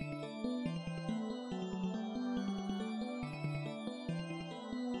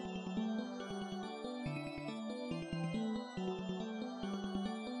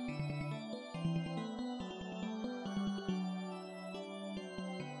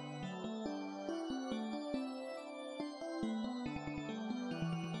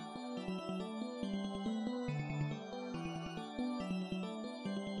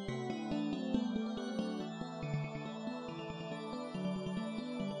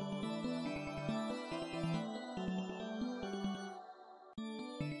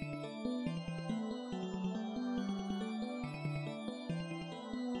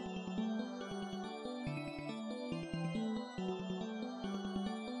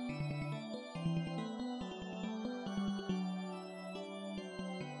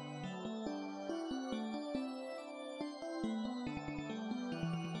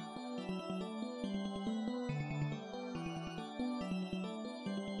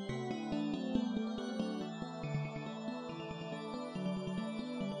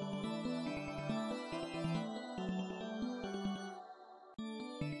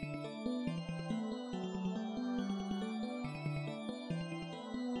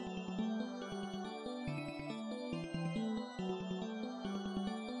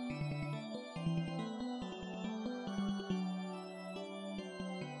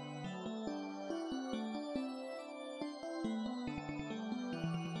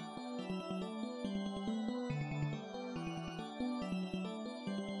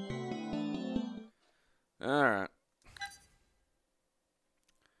 Alright.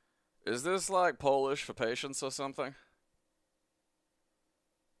 Is this like Polish for patience or something?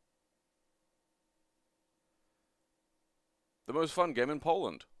 The most fun game in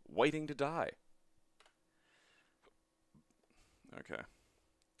Poland. Waiting to die. Okay.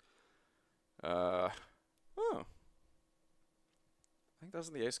 Oh. I think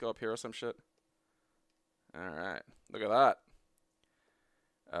doesn't the ace go up here or some shit? Alright. Look at that.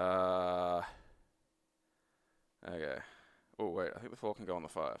 Okay. Oh, wait. I think the 4 can go on the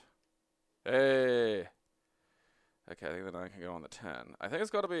 5. Hey! Okay, I think the 9 can go on the 10. I think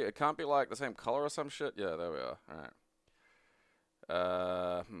it's got to be... It can't be, like, the same color or some shit? Yeah, there we are.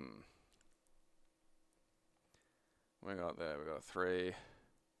 Alright. We got there. We got a 3.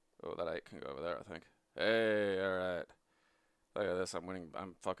 Oh, that 8 can go over there, I think. Hey, alright. Look at this. I'm winning.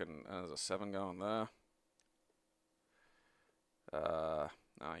 I'm fucking... there's a 7 going there.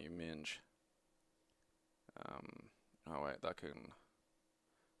 Nah, you minge. Oh wait, that can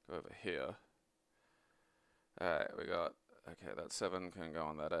go over here. Alright, we got, okay, that 7 can go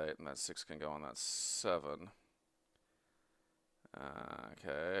on that 8, and that 6 can go on that 7.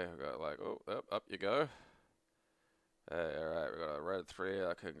 Okay, we got like, oh, up you go. Hey, alright, we got a red 3,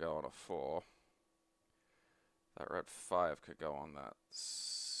 that can go on a 4. That red 5 could go on that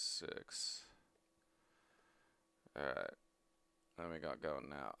 6. Alright. Then we got going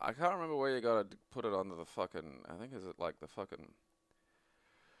now. I can't remember where you gotta put it onto the fucking... I think is it like the fucking...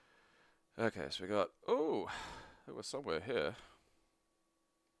 Okay, so we got... Ooh! It was somewhere here.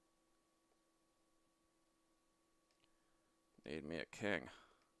 Need me a king.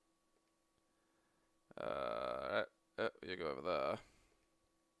 Alright. You go over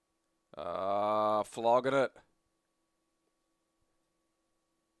there. Flogging it.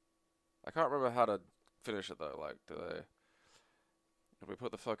 I can't remember how to finish it though. Like, do they... If we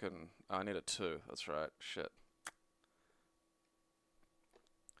put the fucking... Oh, I need a 2. That's right. Shit.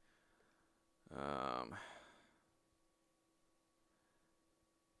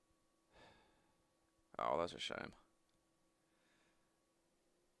 Oh, that's a shame.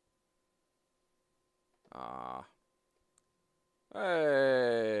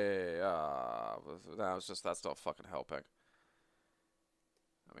 Hey, that was just, that's not fucking helping.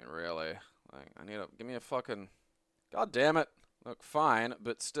 I mean, really, like, I need give me a fucking, god damn it. Look, fine,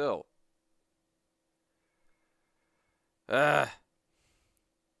 but still. Ugh.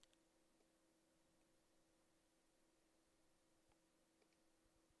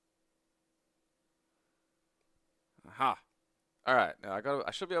 Aha. Alright, now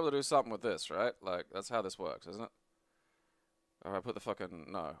I should be able to do something with this, right? Like, that's how this works, isn't it? Or I put the fucking,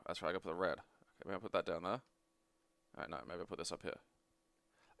 no, that's right, I gotta put the red. Okay, maybe I put that down there. Alright, no, maybe I put this up here.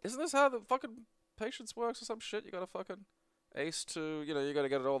 Isn't this how the fucking patience works or some shit? You gotta fucking ace to, you know, you gotta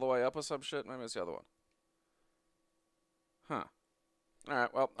get it all the way up or some shit? Maybe it's the other one. Huh.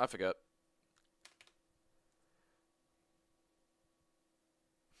 Alright, well, I forget.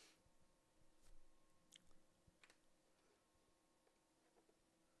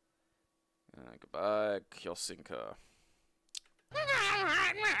 Goodbye, Kyosinka.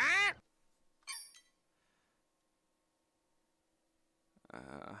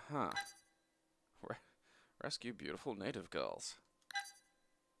 Huh. Rescue beautiful native girls.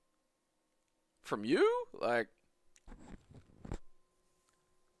 From you? Like...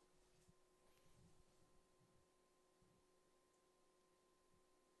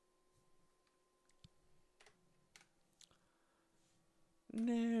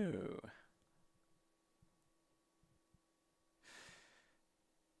 No.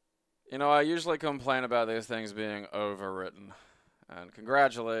 You know, I usually complain about these things being overwritten. And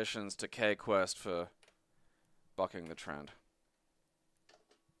congratulations to K-Quest for bucking the trend.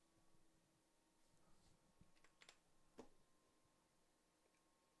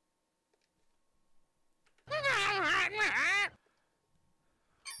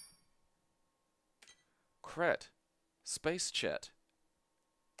 Cret. Space Chat.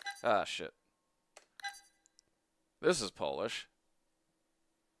 Ah, shit. This is Polish.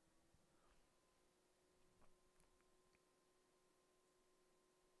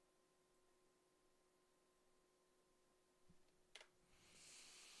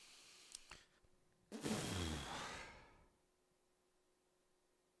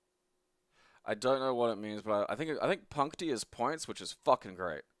 I don't know what it means, but I think puncty is points, which is fucking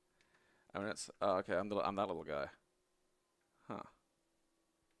great. I mean, it's okay. I'm that little guy. Huh.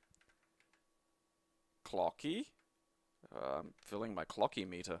 Clocky. I'm filling my clocky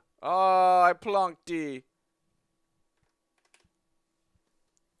meter. Oh, I plunked-y.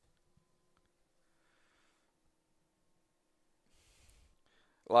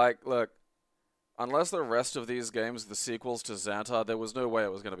 Like, look. Unless the rest of these games, the sequels to Xantar, there was no way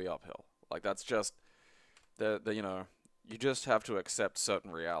it was going to be uphill. Like, that's just, you know, you just have to accept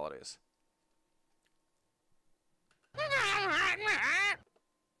certain realities.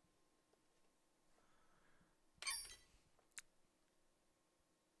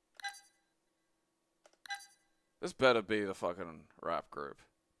 This better be the fucking rap group.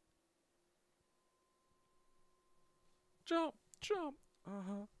 Jump, jump,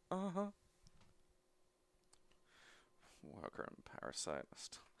 uh-huh. Worker and Parasite.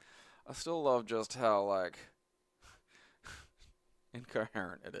 I still love just how, like,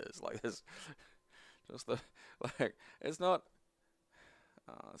 incoherent it is. Like, this, just the, like, it's not,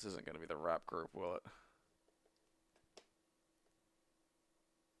 this isn't going to be the rap group, will it?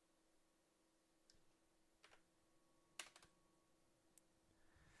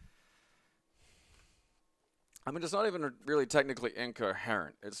 I mean, it's not even really technically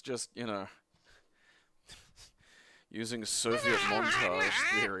incoherent. It's just, you know, using Soviet montage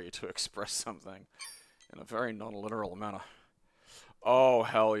theory to express something in a very non-literal manner. Oh,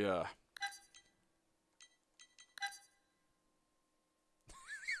 hell yeah.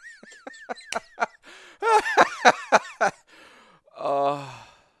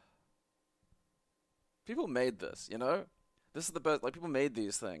 People made this, you know? This is the best, like, people made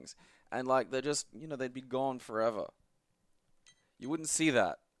these things. And, like, they're just, you know, they'd be gone forever. You wouldn't see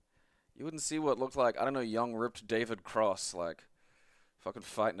that. You wouldn't see what looked like, I don't know, young, ripped David Cross, like, fucking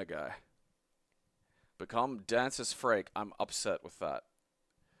fighting a guy. Become Dances Frake. I'm upset with that.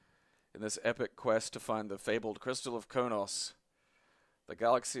 In this epic quest to find the fabled Crystal of Konos, the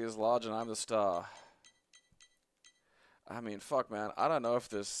galaxy is large and I'm the star. I mean, fuck, man. I don't know if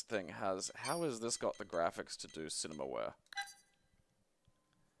this thing has... How has this got the graphics to do cinemaware?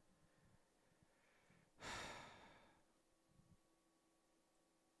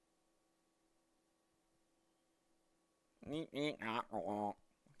 The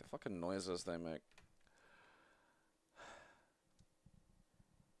fucking noises they make.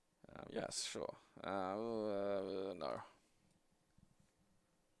 Yes, sure. No.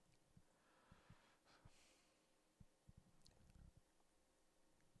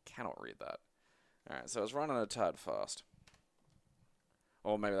 cannot read that. Alright, so it's running a tad fast.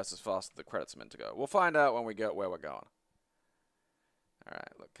 Or maybe that's as fast as the credits are meant to go. We'll find out when we get where we're going.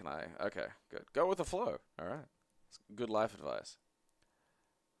 Alright, look, can I... Okay, good. Go with the flow. Alright. Good life advice.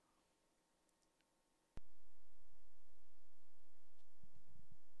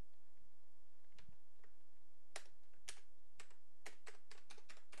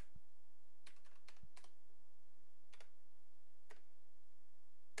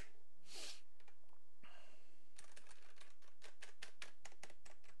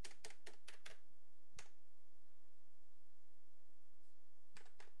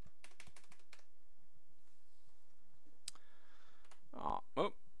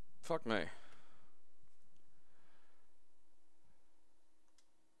 Oh, fuck me.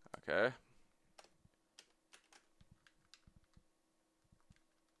 Okay.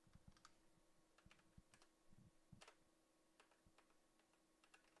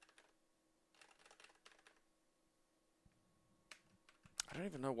 I don't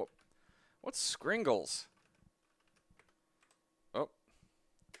even know what's Scringles? Oh.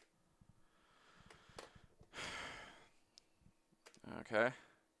 Okay.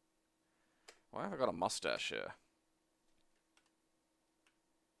 Why have I got a mustache here?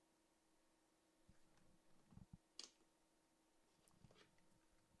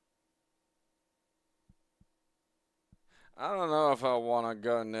 I don't know if I want to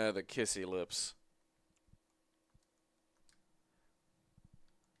go near the kissy lips.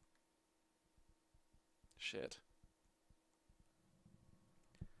 Shit.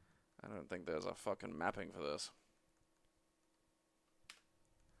 I don't think there's a fucking mapping for this.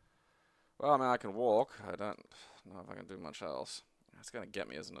 Well, I mean, I can walk. I don't know if I can do much else. It's gonna get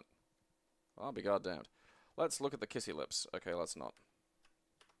me, isn't it? Well, I'll be goddamned. Let's look at the kissy lips. Okay, let's not.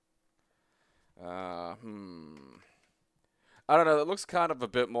 I don't know, it looks kind of a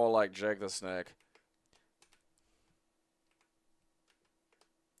bit more like Jake the Snake.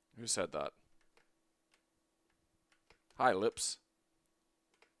 Who said that? Hi, lips.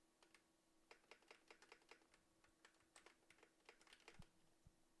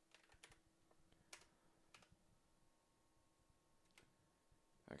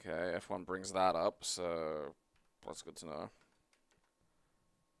 Okay, F1 brings that up, so that's good to know.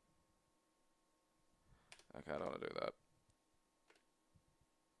 Okay, I don't want to do that.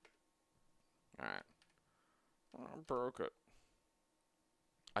 Alright. I broke it.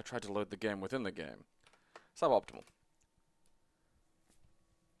 I tried to load the game within the game. Suboptimal.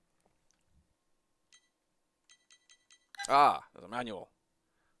 Ah, there's a manual.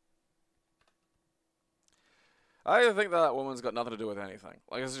 I think that woman's got nothing to do with anything.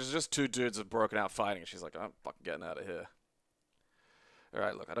 Like, it's just two dudes have broken out fighting. She's like, I'm fucking getting out of here.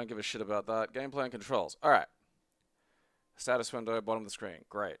 Alright, look, I don't give a shit about that. Gameplay and controls. Alright. Status window, bottom of the screen.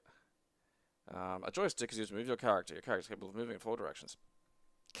 Great. A joystick is used to move your character. Your character is capable of moving in 4 directions.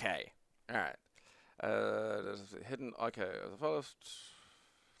 K. Alright. There's a hidden... Okay, the first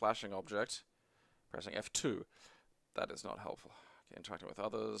flashing object. Pressing F2. That is not helpful. Okay, interacting with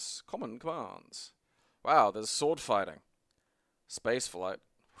others. Common commands. Wow, there's sword fighting. Space flight.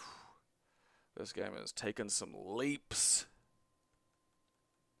 This game has taken some leaps.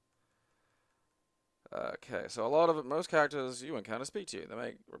 Okay, so a lot of it, most characters you encounter speak to you. They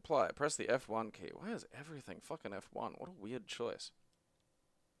may reply. Press the F1 key. Why is everything fucking F1? What a weird choice.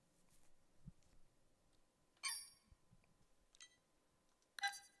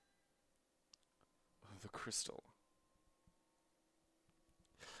 The crystal.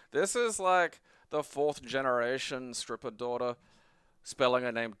 This is like the 4th generation stripper daughter spelling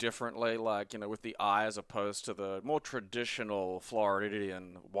her name differently, like, you know, with the I as opposed to the more traditional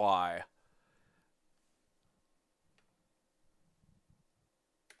Floridian Y.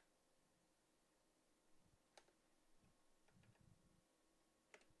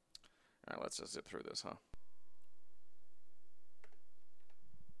 Alright, let's just zip through this, huh?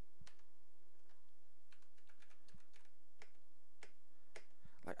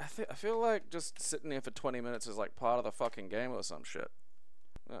 Like, I feel like just sitting here for 20 minutes is like part of the fucking game or some shit.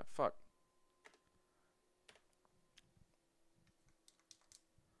 Yeah, fuck.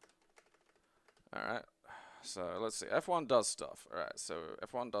 Alright. So, let's see. F1 does stuff. Alright, so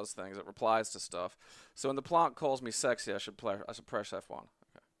F1 does things. It replies to stuff. So when the plant calls me sexy, I should press F1. Okay.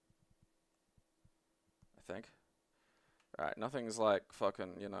 I think. Alright, nothing's like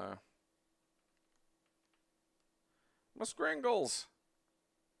fucking, you know... My Scringles!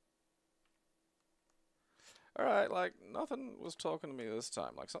 Alright, like, nothing was talking to me this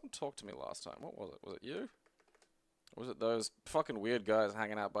time. Like, something talked to me last time. What was it? Was it you? Or was it those fucking weird guys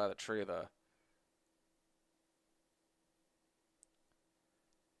hanging out by the tree there?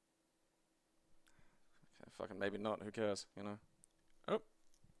 fucking maybe not. Who cares? You know. Oh,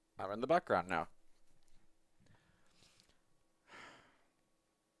 I'm in the background now.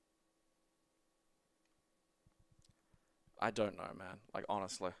 I don't know, man. Like,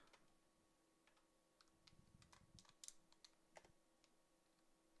 honestly.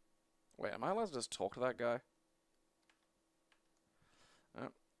 Wait, am I allowed to just talk to that guy? Oh,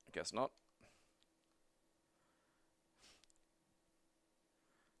 I guess not.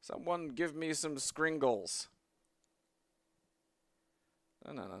 Someone give me some scringles.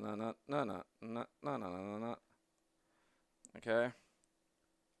 No, no, no, no, no, no, no, no, no, no, no. Okay.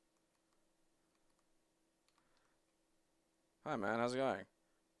 Hi, man. How's it going?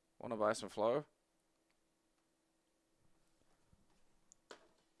 Want to buy some flow?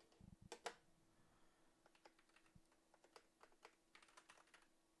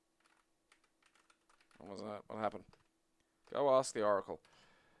 What was that? What happened? Go ask the Oracle.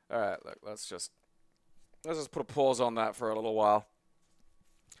 Alright, look, let's just put a pause on that for a little while.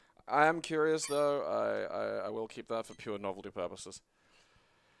 I am curious, though. I will keep that for pure novelty purposes.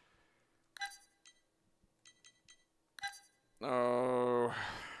 Oh.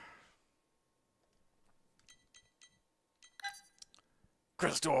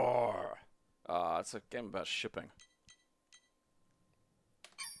 Crystor! It's a game about shipping.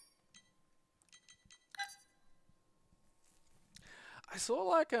 I saw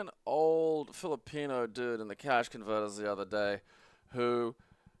like an old Filipino dude in the cash converters the other day who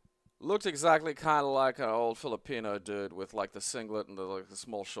looked exactly kind of like an old Filipino dude with like the singlet and the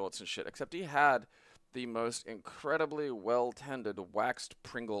small shorts and shit, except he had the most incredibly well-tended waxed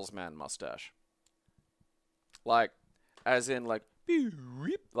Pringles man mustache. Like, as in like,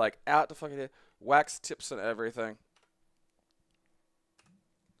 like out the fucking hair, wax tips and everything.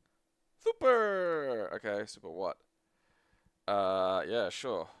 Super! Okay, super what? Yeah,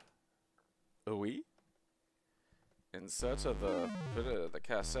 sure. Oui? Insert the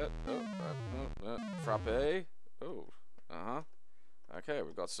cassette. Oh, frappe. Oh, okay,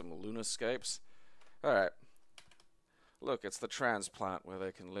 we've got some lunarscapes. Alright. Look, it's the transplant where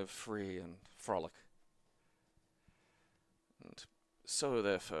they can live free and frolic. And sew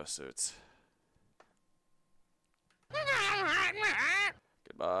their fursuits.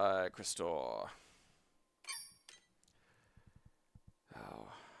 Goodbye, Crystor.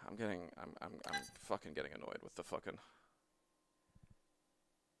 Oh, I'm fucking getting annoyed with the fucking...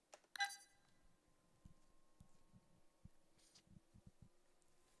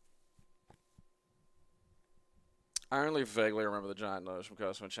 I only vaguely remember the giant nose from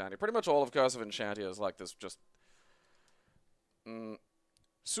Curse of Enchantia. Pretty much all of Curse of Enchantia is like this just...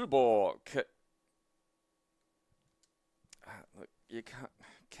 Subor... Look, you can't...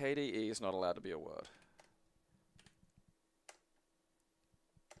 KDE is not allowed to be a word.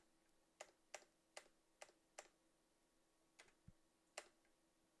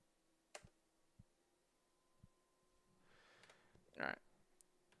 Alright.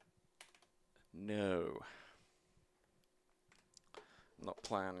 No. I'm not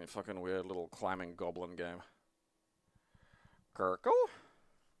playing any fucking weird little climbing goblin game. Gurgle?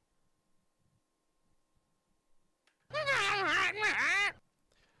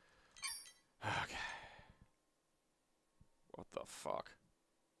 Okay. What the fuck?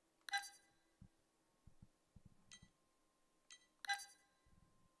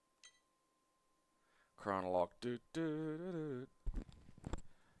 Chronolog.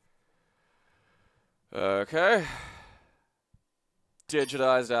 Okay.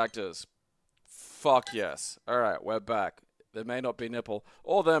 Digitized actors. Fuck yes. Alright, we're back. There may not be nipple.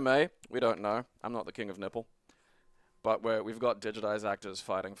 Or there may. We don't know. I'm not the king of nipple. But we've got digitized actors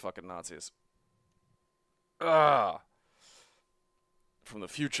fighting fucking Nazis. Ah! From the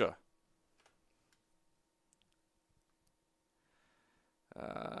future.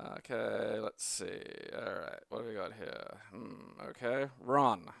 Okay, let's see. Alright, what do we got here? Okay.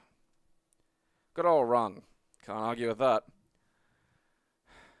 Run. Good old Run. Can't argue with that.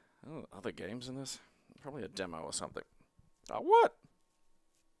 Oh, other games in this? Probably a demo or something. Oh, what?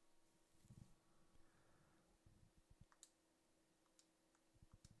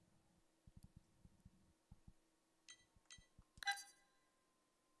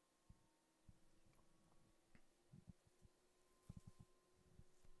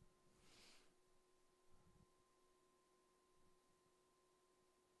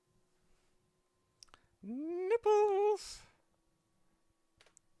 Nipples.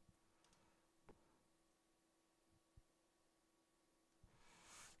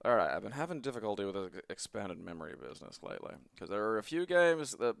 Alright, I've been having difficulty with the expanded memory business lately. Because there are a few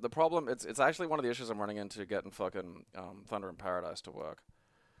games, the problem, it's actually one of the issues I'm running into getting fucking Thunder in Paradise to work.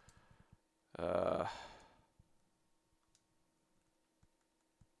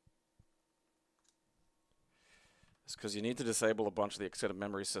 It's because you need to disable a bunch of the extended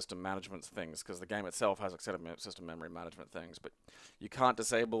memory system management things, because the game itself has extended system memory management things, but you can't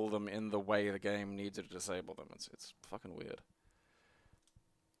disable them in the way the game needs you to disable them. It's fucking weird.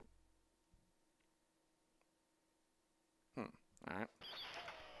 Alright.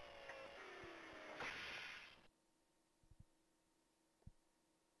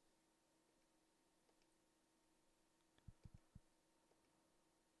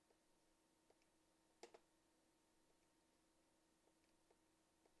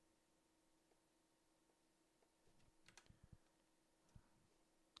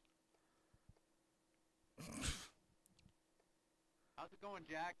 How's it going,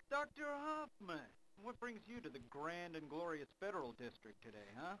 Jack? Dr. Hoffman, what brings you to the grand and glorious Federal District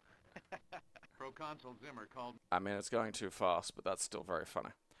today, huh? Proconsul Zimmer called... I mean, it's going too fast, but that's still very funny.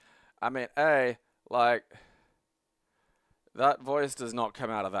 I mean, A, like, that voice does not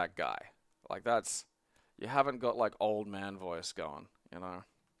come out of that guy. Like, that's... You haven't got, like, old man voice going, you know?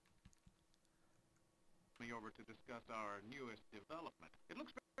 ...me over to discuss our newest development. It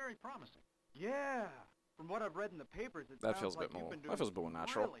looks very promising. Yeah! From what I've read in the papers, it that sounds feels a like bit you've more. been That doing feels a bit more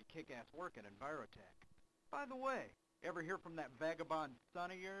natural. really kick-ass work at Envirotech. By the way, ever hear from that vagabond son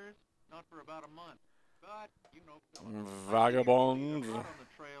of yours? Not for about a month. But, you know... Vagabond. Out on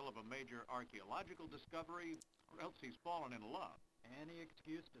the trail of a major archaeological discovery, or else he's fallen in love. Any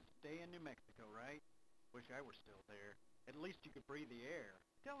excuse to stay in New Mexico, right? Wish I were still there. At least you could breathe the air.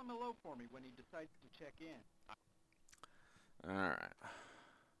 Tell him hello for me when he decides to check in. Alright.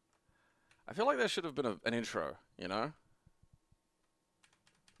 I feel like there should have been an intro, you know?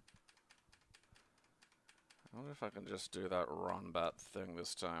 I wonder if I can just do that run bat thing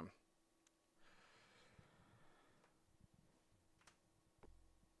this time.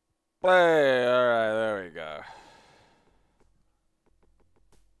 Play! Alright, there we go.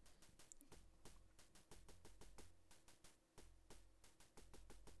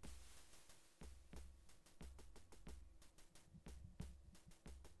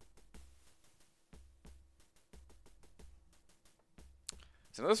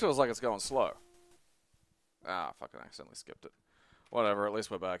 So this feels like it's going slow. Ah, fucking accidentally skipped it. Whatever, at least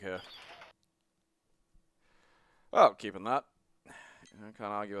we're back here. Oh, keeping that. I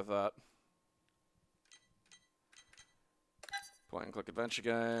can't argue with that. Point and click adventure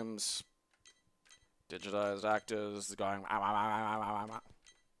games. Digitized actors going.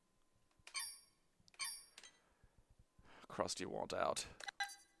 Crusty want out.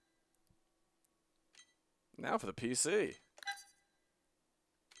 Now for the PC.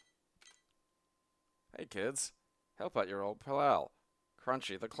 Hey kids, help out your old pal,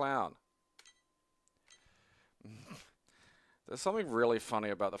 Crunchy the Clown. There's something really funny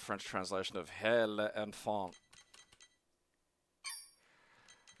about the French translation of Hey l'enfant.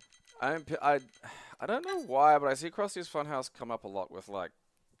 I don't know why, but I see Krusty's Funhouse come up a lot with, like,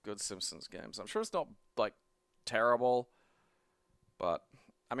 good Simpsons games. I'm sure it's not, like, terrible, but,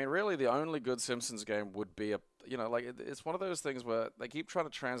 I mean, really the only good Simpsons game would be a, you know, like, it's one of those things where they keep trying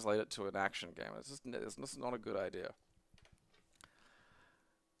to translate it to an action game. It's just not a good idea.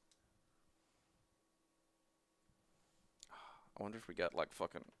 I wonder if we get, like,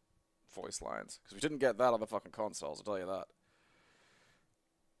 fucking voice lines. Because we didn't get that on the fucking consoles, I'll tell you that.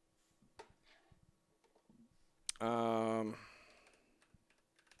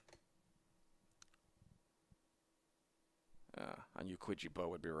 Yeah, I knew Quidgy Bo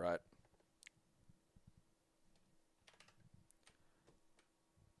would be right.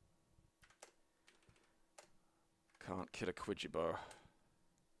 Can't kid a Quidgy Bo.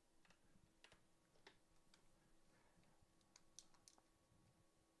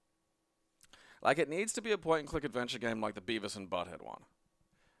 Like, it needs to be a point-and-click adventure game like the Beavis and Butthead one.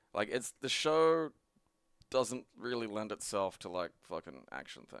 Like, it's... The show doesn't really lend itself to, like, fucking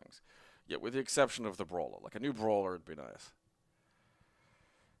action things. Yeah, with the exception of the Brawler. Like, a new Brawler would be nice.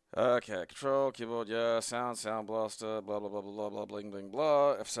 Okay, control, keyboard, yeah, sound blaster, blah, blah, blah, blah, blah, bling, bling,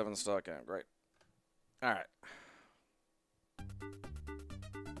 blah. F7 start game, great. Alright.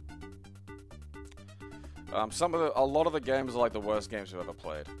 A lot of the games are like the worst games you've ever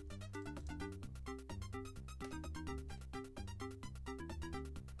played.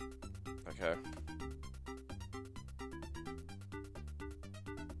 Okay.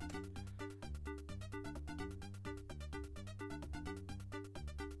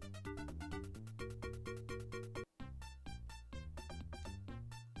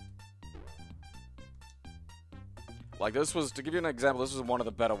 Like, this was, to give you an example, this was one of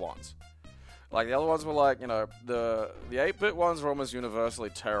the better ones. Like, the other ones were like, you know, the 8-bit ones were almost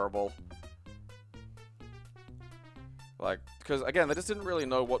universally terrible. Like, because, again, they just didn't really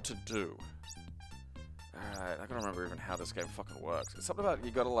know what to do. Alright, I gotta remember even how this game fucking works. It's something about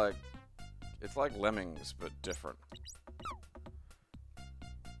you gotta like... It's like Lemmings, but different.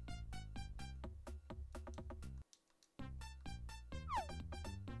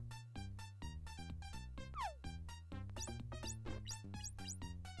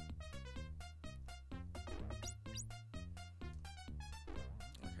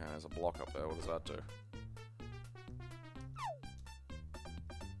 Okay, there's a block up there. What does that do?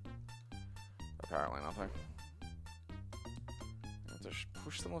 Apparently nothing. I have to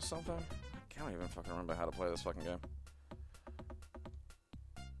push them or something? I can't even fucking remember how to play this fucking game.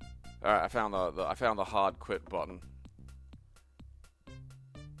 Alright, I found the hard quit button.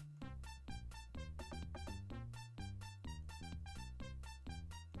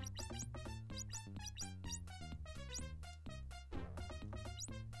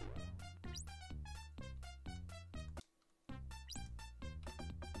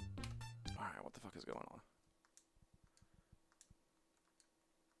 Alright, what the fuck is going on?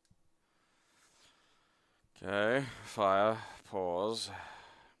 Okay, fire, pause.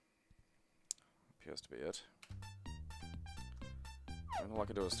 Appears to be it. And all I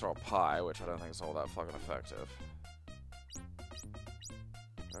can do is throw a pie, which I don't think is all that fucking effective.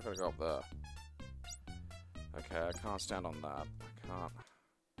 I gotta go up there. Okay, I can't stand on that. I can't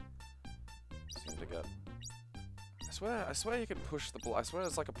seem to get... I swear you can push the I swear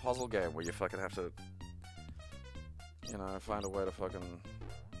it's like a puzzle game where you fucking have to, you know, find a way to fucking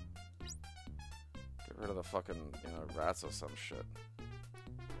get rid of the fucking, you know, rats or some shit.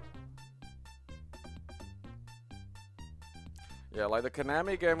 Yeah, like the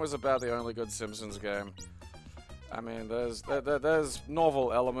Konami game was about the only good Simpsons game. I mean, there's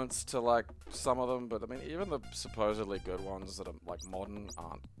novel elements to like some of them, but I mean, even the supposedly good ones that are like modern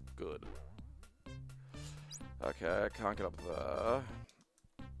aren't good. Okay, I can't get up there.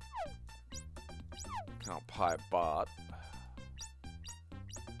 Can't pie Bart.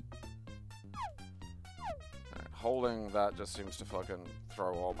 Right, holding that just seems to fucking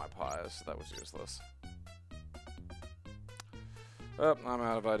throw all my pies, so that was useless. Oh, I'm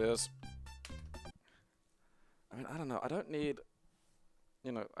out of ideas. I mean, I don't know. I don't need...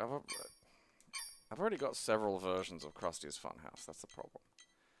 You know, I've already got several versions of Krusty's Funhouse. That's the problem.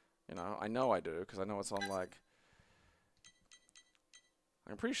 You know I do, because I know it's on, like...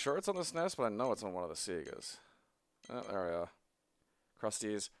 I'm pretty sure it's on the SNES, but I know it's on one of the Segas. Oh, there we are.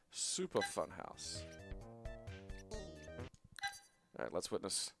 Krusty's Super Funhouse. Alright, let's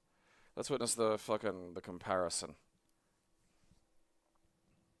witness the fucking, the comparison.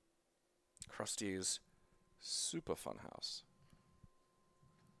 Krusty's Super Funhouse.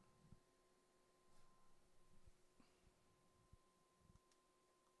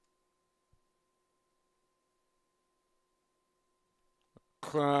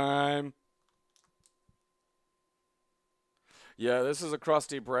 Crime. Yeah, this is a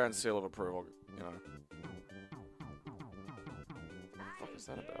Krusty brand seal of approval, you know. What the fuck is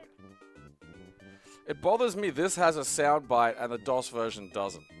that about? It bothers me this has a soundbite and the DOS version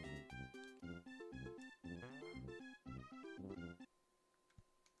doesn't.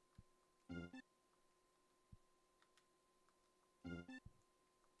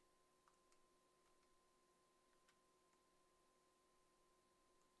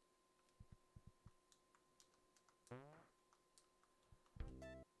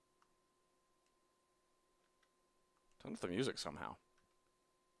 Turn off the music somehow.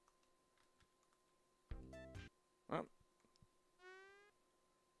 Oh.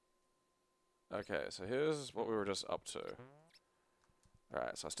 Okay, so here's what we were just up to.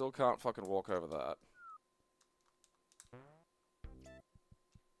 Alright, so I still can't fucking walk over that.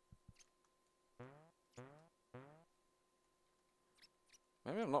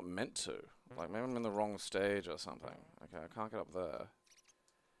 Maybe I'm not meant to. Like, maybe I'm in the wrong stage or something. Okay, I can't get up there.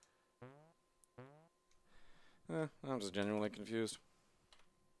 I'm just genuinely confused.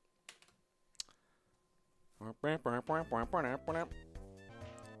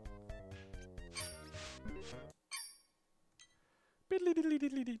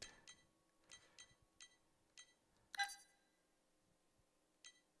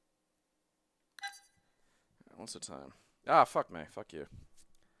 What's the time? Ah, fuck me. Fuck you.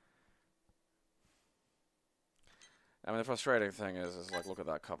 I mean, the frustrating thing is like, look at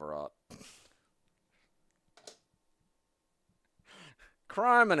that cover art.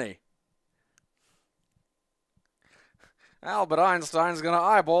 Criminy! Albert Einstein's gonna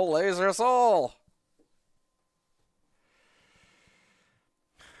eyeball laser us all!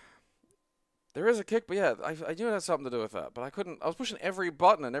 There is a kick, but yeah, I knew it had something to do with that, but I couldn't, I was pushing every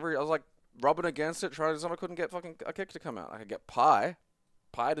button and I was like rubbing against it, trying to do something, I couldn't get fucking a kick to come out. I could get pie.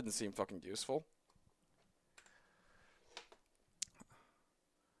 Pie didn't seem fucking useful.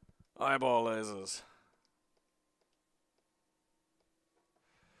 Eyeball lasers.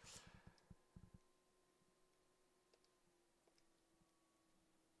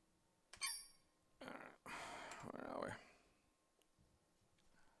 Where are we?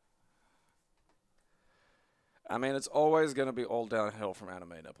 I mean, it's always going to be all downhill from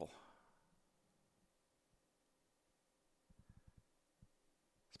anime nipple.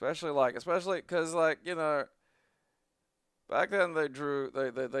 Especially because, like, you know, back then they drew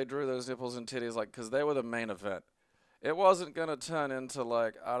those nipples and titties, like, because they were the main event. It wasn't going to turn into,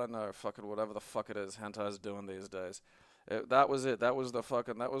 like, I don't know, fucking whatever the fuck it is hentai's doing these days. That was it. That was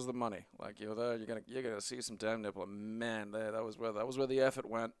the money. Like, you're there, you're gonna see some damn nipple. And man, that was where the effort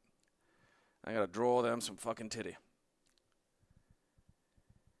went. I gotta draw them some fucking titty.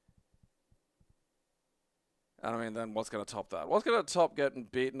 I mean, then what's gonna top that? What's gonna top getting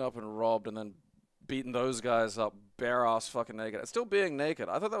beaten up and robbed and then beating those guys up bare ass fucking naked? And still being naked.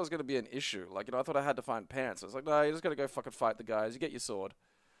 I thought that was gonna be an issue. Like, you know, I thought I had to find pants. I was like, no, you just gotta go fucking fight the guys. You get your sword.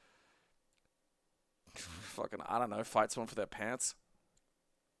 Fucking, I don't know, fight someone for their pants.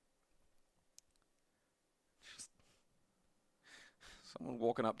 Someone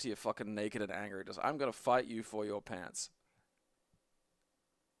walking up to you fucking naked and angry. Just, I'm gonna fight you for your pants.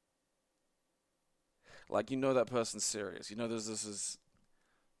 Like, you know that person's serious. You know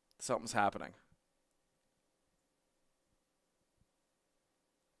something's happening.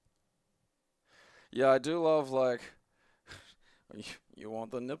 Yeah, I do love, like, you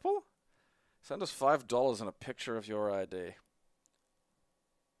want the nipple? Send us $5 and a picture of your ID.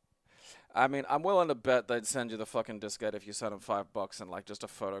 I mean, I'm willing to bet they'd send you the fucking diskette if you sent them $5 and, like, just a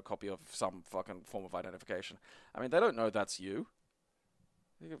photocopy of some fucking form of identification. I mean, they don't know that's you.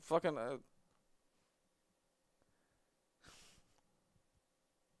 You can fucking...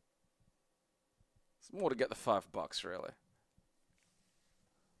 It's more to get the $5, really.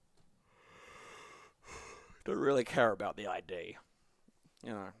 Don't really care about the ID.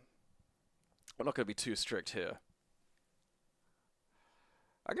 You know. We're not going to be too strict here.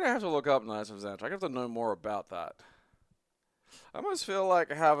 I'm going to have to look up Knights of Xantar. I have to know more about that. I almost feel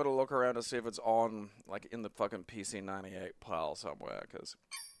like having a look around to see if it's on, like, in the fucking PC98 pile somewhere, because...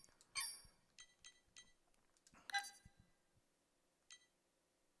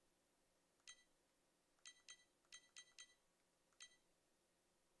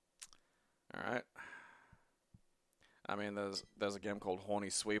 Alright. I mean, there's a game called Horny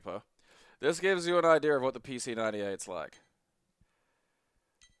Sweeper. This gives you an idea of what the PC98's like.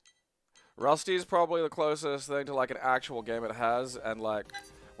 Rusty's probably the closest thing to, like, an actual game it has, and, like,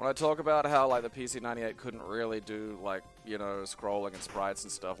 when I talk about how, like, the PC98 couldn't really do, like, you know, scrolling and sprites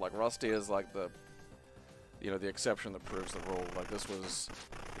and stuff, like, Rusty is, like, the, you know, the exception that proves the rule. Like, this was,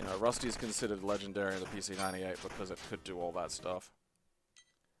 you know, Rusty's considered legendary in the PC98 because it could do all that stuff.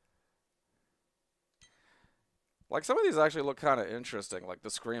 Like, some of these actually look kind of interesting, like the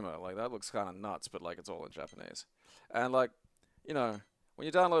Screamer. Like, that looks kind of nuts, but, like, it's all in Japanese. And, like, you know, when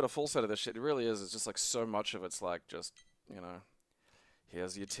you download a full set of this shit, it really is. It's just, like, so much of it's, like, just, you know,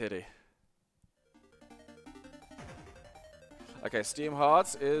 here's your titty. Okay, Steam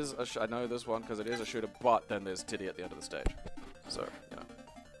Hearts is a I know this one because it is a shooter, but then there's titty at the end of the stage. So, you know.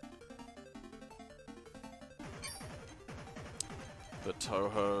 The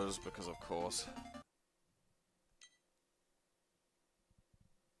Tohos, because of course.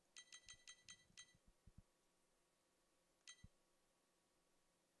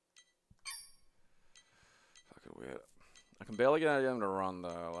 Weird. I can barely get him to run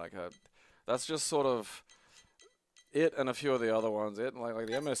though. Like, that's just sort of it, and a few of the other ones. It and like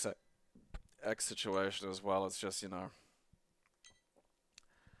the MSX situation as well. It's just, you know,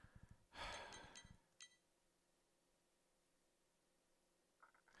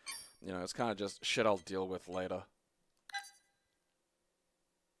 it's kind of just shit I'll deal with later.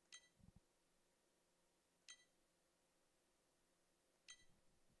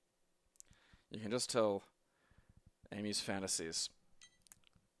 You can just tell Amy's fantasies.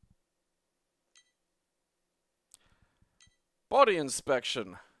 Body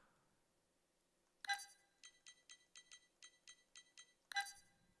inspection.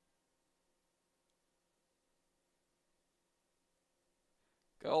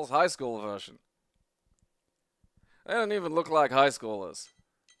 Girls' high school version. They don't even look like high schoolers.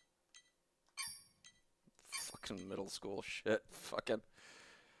 Fucking middle school shit. Fucking.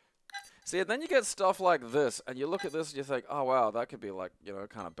 See, and then you get stuff like this, and you look at this and you think, oh wow, that could be like, you know,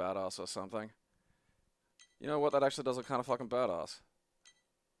 kind of badass or something. You know what? That actually does look kind of fucking badass.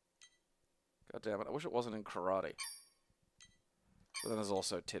 God damn it, I wish it wasn't in karate. But then there's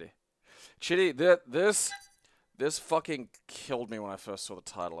also titty. This This fucking killed me when I first saw the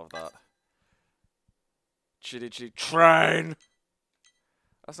title of that. Chitty Chitty Train!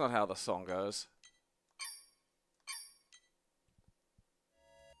 That's not how the song goes.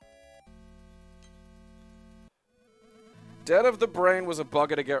 Dead of the Brain was a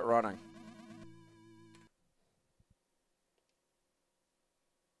bugger to get running.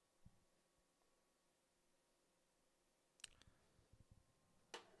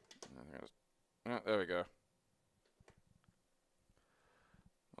 Oh, there we go.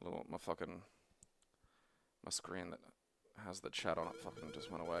 My screen that has the chat on it fucking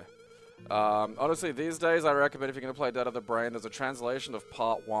just went away. Honestly, these days I recommend if you're going to play Dead of the Brain, there's a translation of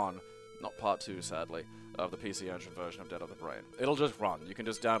Part 1, not Part 2 sadly, of the PC Engine version of Dead of the Brain. It'll just run. You can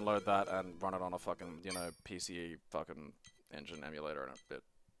just download that and run it on a fucking, you know, PC fucking engine emulator and it.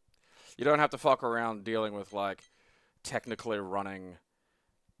 You don't have to fuck around dealing with, like, technically running.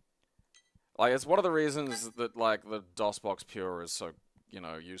 Like, it's one of the reasons that, like, the DOSBOX Pure is so, you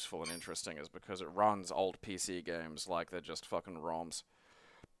know, useful and interesting is because it runs old PC games like they're just fucking ROMs.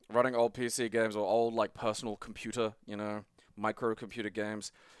 Running old PC games or old, like, personal computer, you know, microcomputer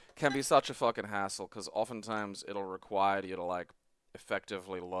games can be such a fucking hassle because oftentimes it'll require you to, like,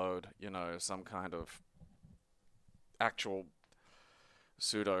 effectively load, you know, some kind of actual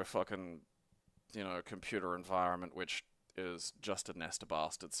pseudo fucking, you know, computer environment which is just a nest of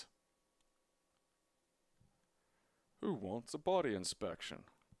bastards. Who wants a body inspection?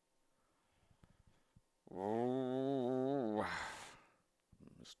 Oh,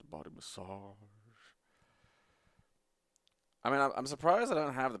 Mr. Body Massage. I mean, I'm surprised I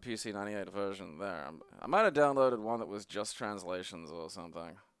don't have the PC98 version there. I might have downloaded one that was just translations or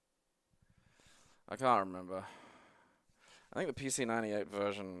something. I can't remember. I think the PC98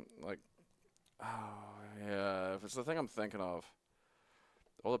 version, like, oh, yeah, if it's the thing I'm thinking of.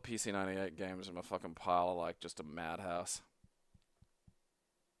 All the PC98 games in my fucking pile are like just a madhouse.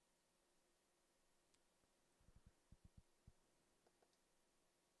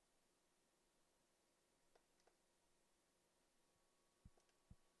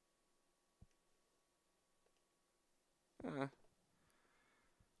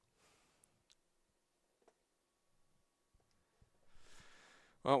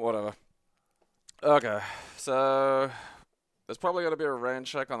 Well, whatever. Okay, so there's probably going to be a rain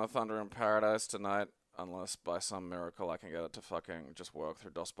check on the Thunder in Paradise tonight, unless by some miracle I can get it to fucking just work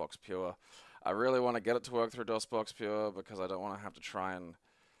through DOSBox Pure. I really want to get it to work through DOSBox Pure because I don't want to have to try and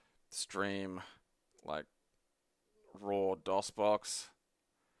stream, like, raw DOSBox.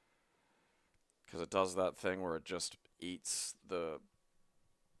 Because it does that thing where it just eats the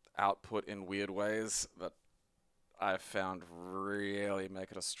output in weird ways that I've found really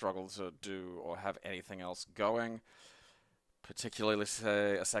make it a struggle to do or have anything else going. Particularly,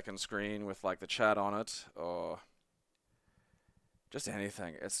 say, a second screen with, like, the chat on it, or just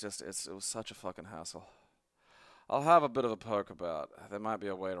anything. It was such a fucking hassle. I'll have a bit of a poke about. There might be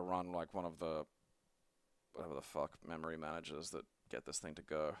a way to run, like, one of the, whatever the fuck, memory managers that get this thing to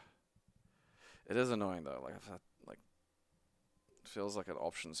go. It is annoying, though. Like, it feels like an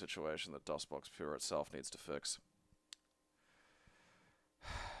option situation that DOSBox Pure itself needs to fix.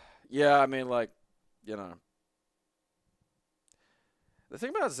 Yeah, I mean, like, you know. The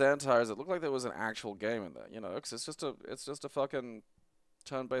thing about Xantar is it looked like there was an actual game in there, you know, because it's just a fucking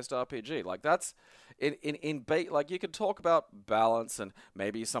turn-based RPG. Like, that's like, you could talk about balance and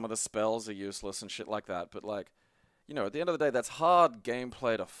maybe some of the spells are useless and shit like that, but, like, you know, at the end of the day, that's hard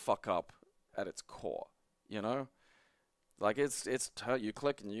gameplay to fuck up at its core, you know? Like, you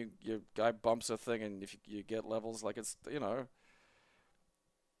click and your guy bumps a thing and if you get levels, like, it's, you know,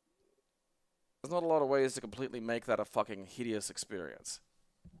 there's not a lot of ways to completely make that a fucking hideous experience.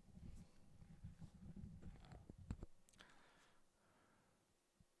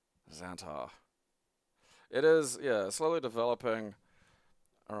 Xantar. It is, yeah, slowly developing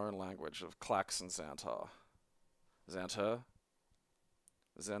our own language of Clax and Xantar. Xantar?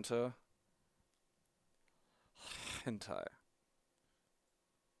 Xantar? Hentai.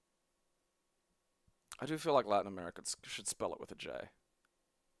 I do feel like Latin Americans should spell it with a J.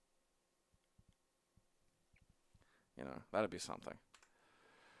 You know, that'd be something.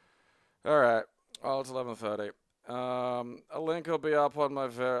 Alright. Well, it's 11:30. A link will be up on my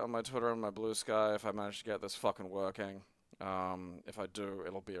Twitter and my Blue Sky if I manage to get this fucking working. If I do,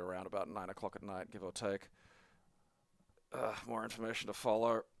 it'll be around about 9 o'clock at night, give or take. More information to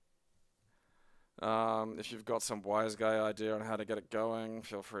follow. If you've got some wise guy idea on how to get it going,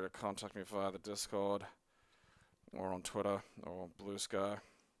 feel free to contact me via the Discord or on Twitter or Blue Sky.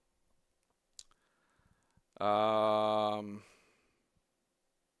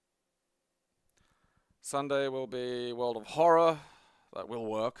 Sunday will be World of Horror. That will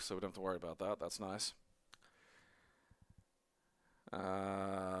work, so we don't have to worry about that. That's nice.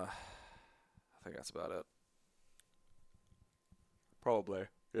 I think that's about it. Probably,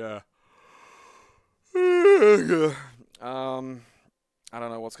 yeah. I don't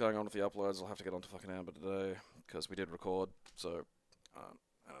know what's going on with the uploads. I'll have to get onto fucking Amber today, because we did record, so,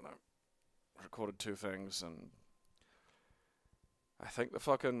 I don't know. I recorded 2 things, and I think the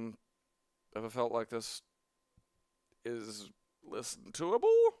fucking Ever Felt Like This is listen-toable?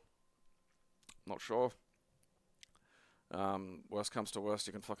 Not sure. Worst comes to worst,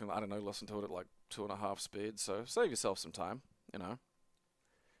 you can fucking, I don't know, listen to it at like 2.5 speed, so save yourself some time, you know.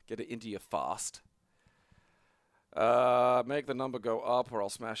 Get it into you fast. Make the number go up or I'll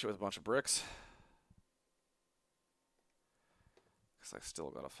smash it with a bunch of bricks. Because I still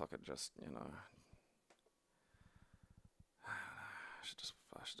gotta fucking just, you know.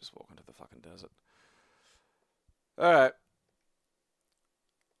 I should just walk into the fucking desert. Alright.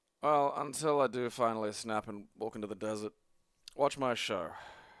 Well, until I do finally snap and walk into the desert, watch my show,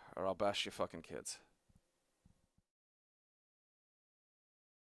 or I'll bash your fucking kids.